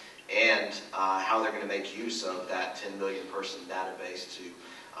last, and how they're going to make use of that 10 million person database to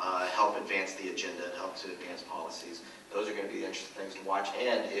help advance the agenda and help to advance policies. Those are going to be the interesting things to watch,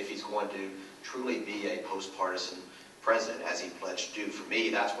 and if he's going to truly be a post-partisan president, as he pledged to do. For me,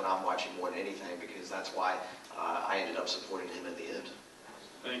 that's what I'm watching more than anything, because that's why I ended up supporting him at the end.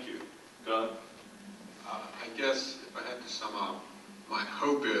 Thank you. Don? I guess if I had to sum up, my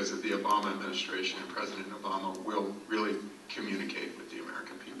hope is that the Obama administration and President Obama will really communicate with the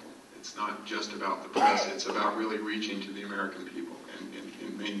American people. It's not just about the press, it's about really reaching to the American people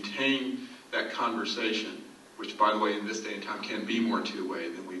and maintain that conversation, which, by the way, in this day and time can be more two-way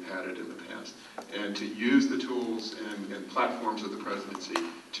than we've had it in the past, and to use the tools and platforms of the presidency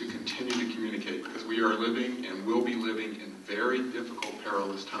to continue to communicate, because we are living and will be living in very difficult,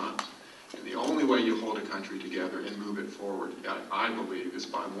 perilous times. And the only way you hold a country together and move it forward, I believe, is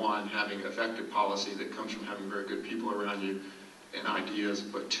by, one, having effective policy that comes from having very good people around you and ideas,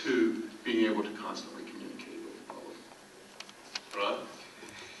 but two, being able to constantly communicate with the public. Ron?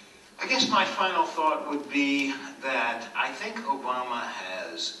 I guess my final thought would be that I think Obama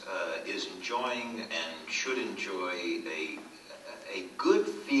is enjoying and should enjoy a good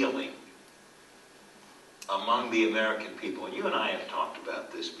feeling among the American people, and you and I have talked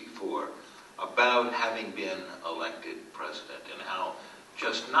about this before, about having been elected president and how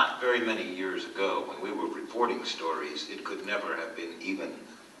just not very many years ago, when we were reporting stories, it could never have been even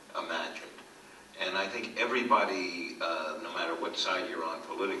imagined. And I think everybody, no matter what side you're on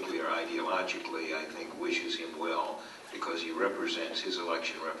politically or ideologically, I think wishes him well, because his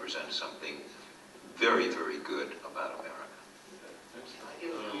election represents something very, very good about America. I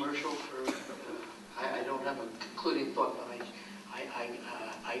give a commercial for, I don't have a concluding thought, but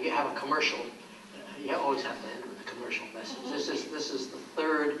I have a commercial. You always have to end with a commercial message. This is the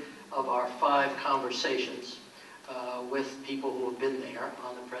third of our 5 conversations with people who have been there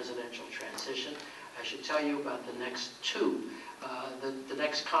on the presidential transition. I should tell you about the next 2. The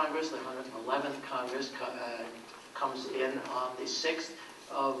next Congress, the 111th Congress, comes in on the 6th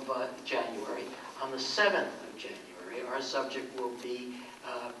of January. On the 7th of January, our subject will be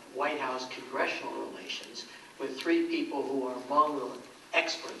White House congressional relations, with 3 people who are among the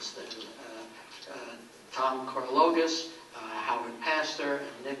experts, Tom Korologos, Howard Pastor,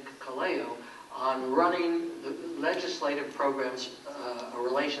 and Nick Kaleo, on running the legislative programs,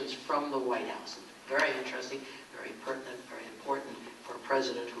 relations from the White House. Very interesting, very pertinent, very important for a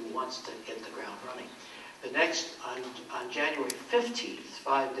president who wants to hit the ground running. The next, on January 15th,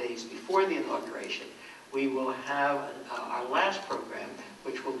 5 days before the inauguration, we will have our last program,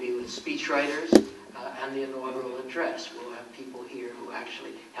 which will be with speechwriters and the inaugural address. We'll have people here who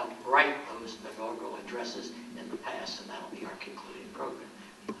actually helped write those inaugural addresses in the past, and that'll be our concluding program.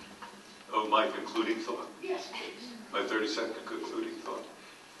 Oh, my concluding thought? Yes, please. My 30-second concluding thought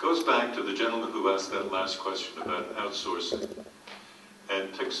goes back to the gentleman who asked that last question about outsourcing,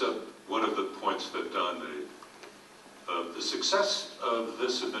 and picks up one of the points that Don made. The success of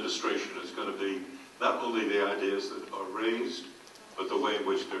this administration is going to be not only the ideas that are raised, but the way in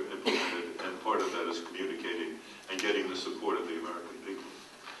which they're implemented, and part of that is communicating and getting the support of the American people.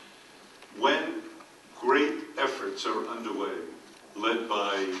 When great efforts are underway, led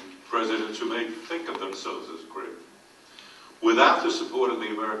by presidents who may think of themselves as great, without the support of the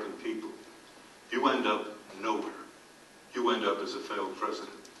American people, you end up nowhere. You end up as a failed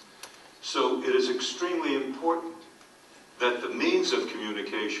president. So it is extremely important that the means of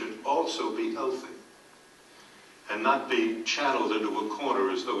communication also be healthy and not be channeled into a corner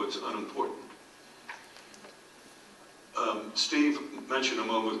as though it's unimportant. Steve mentioned a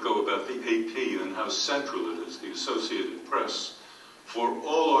moment ago about the AP and how central it is, the Associated Press, for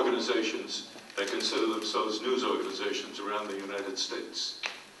all organizations that consider themselves news organizations around the United States.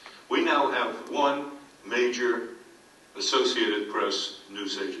 We now have one major Associated Press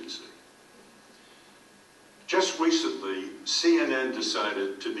news agency. Just recently, CNN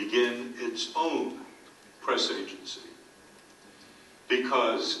decided to begin its own press agency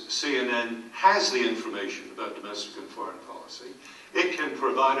because CNN has the information about domestic and foreign policy. It can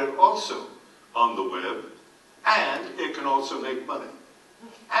provide it also on the web, and it can also make money.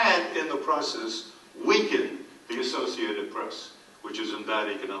 And in the process, weaken the Associated Press, which is in bad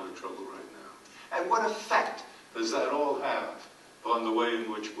economic trouble right now. And what effect does that all have on the way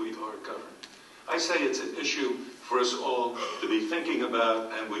in which we are governed? I say it's an issue for us all to be thinking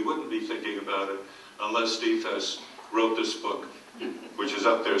about, and we wouldn't be thinking about it unless Steve Hess wrote this book, which is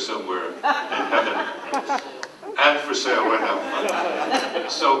up there somewhere in heaven, and for sale right now.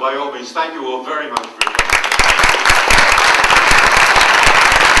 So by all means, thank you all very much for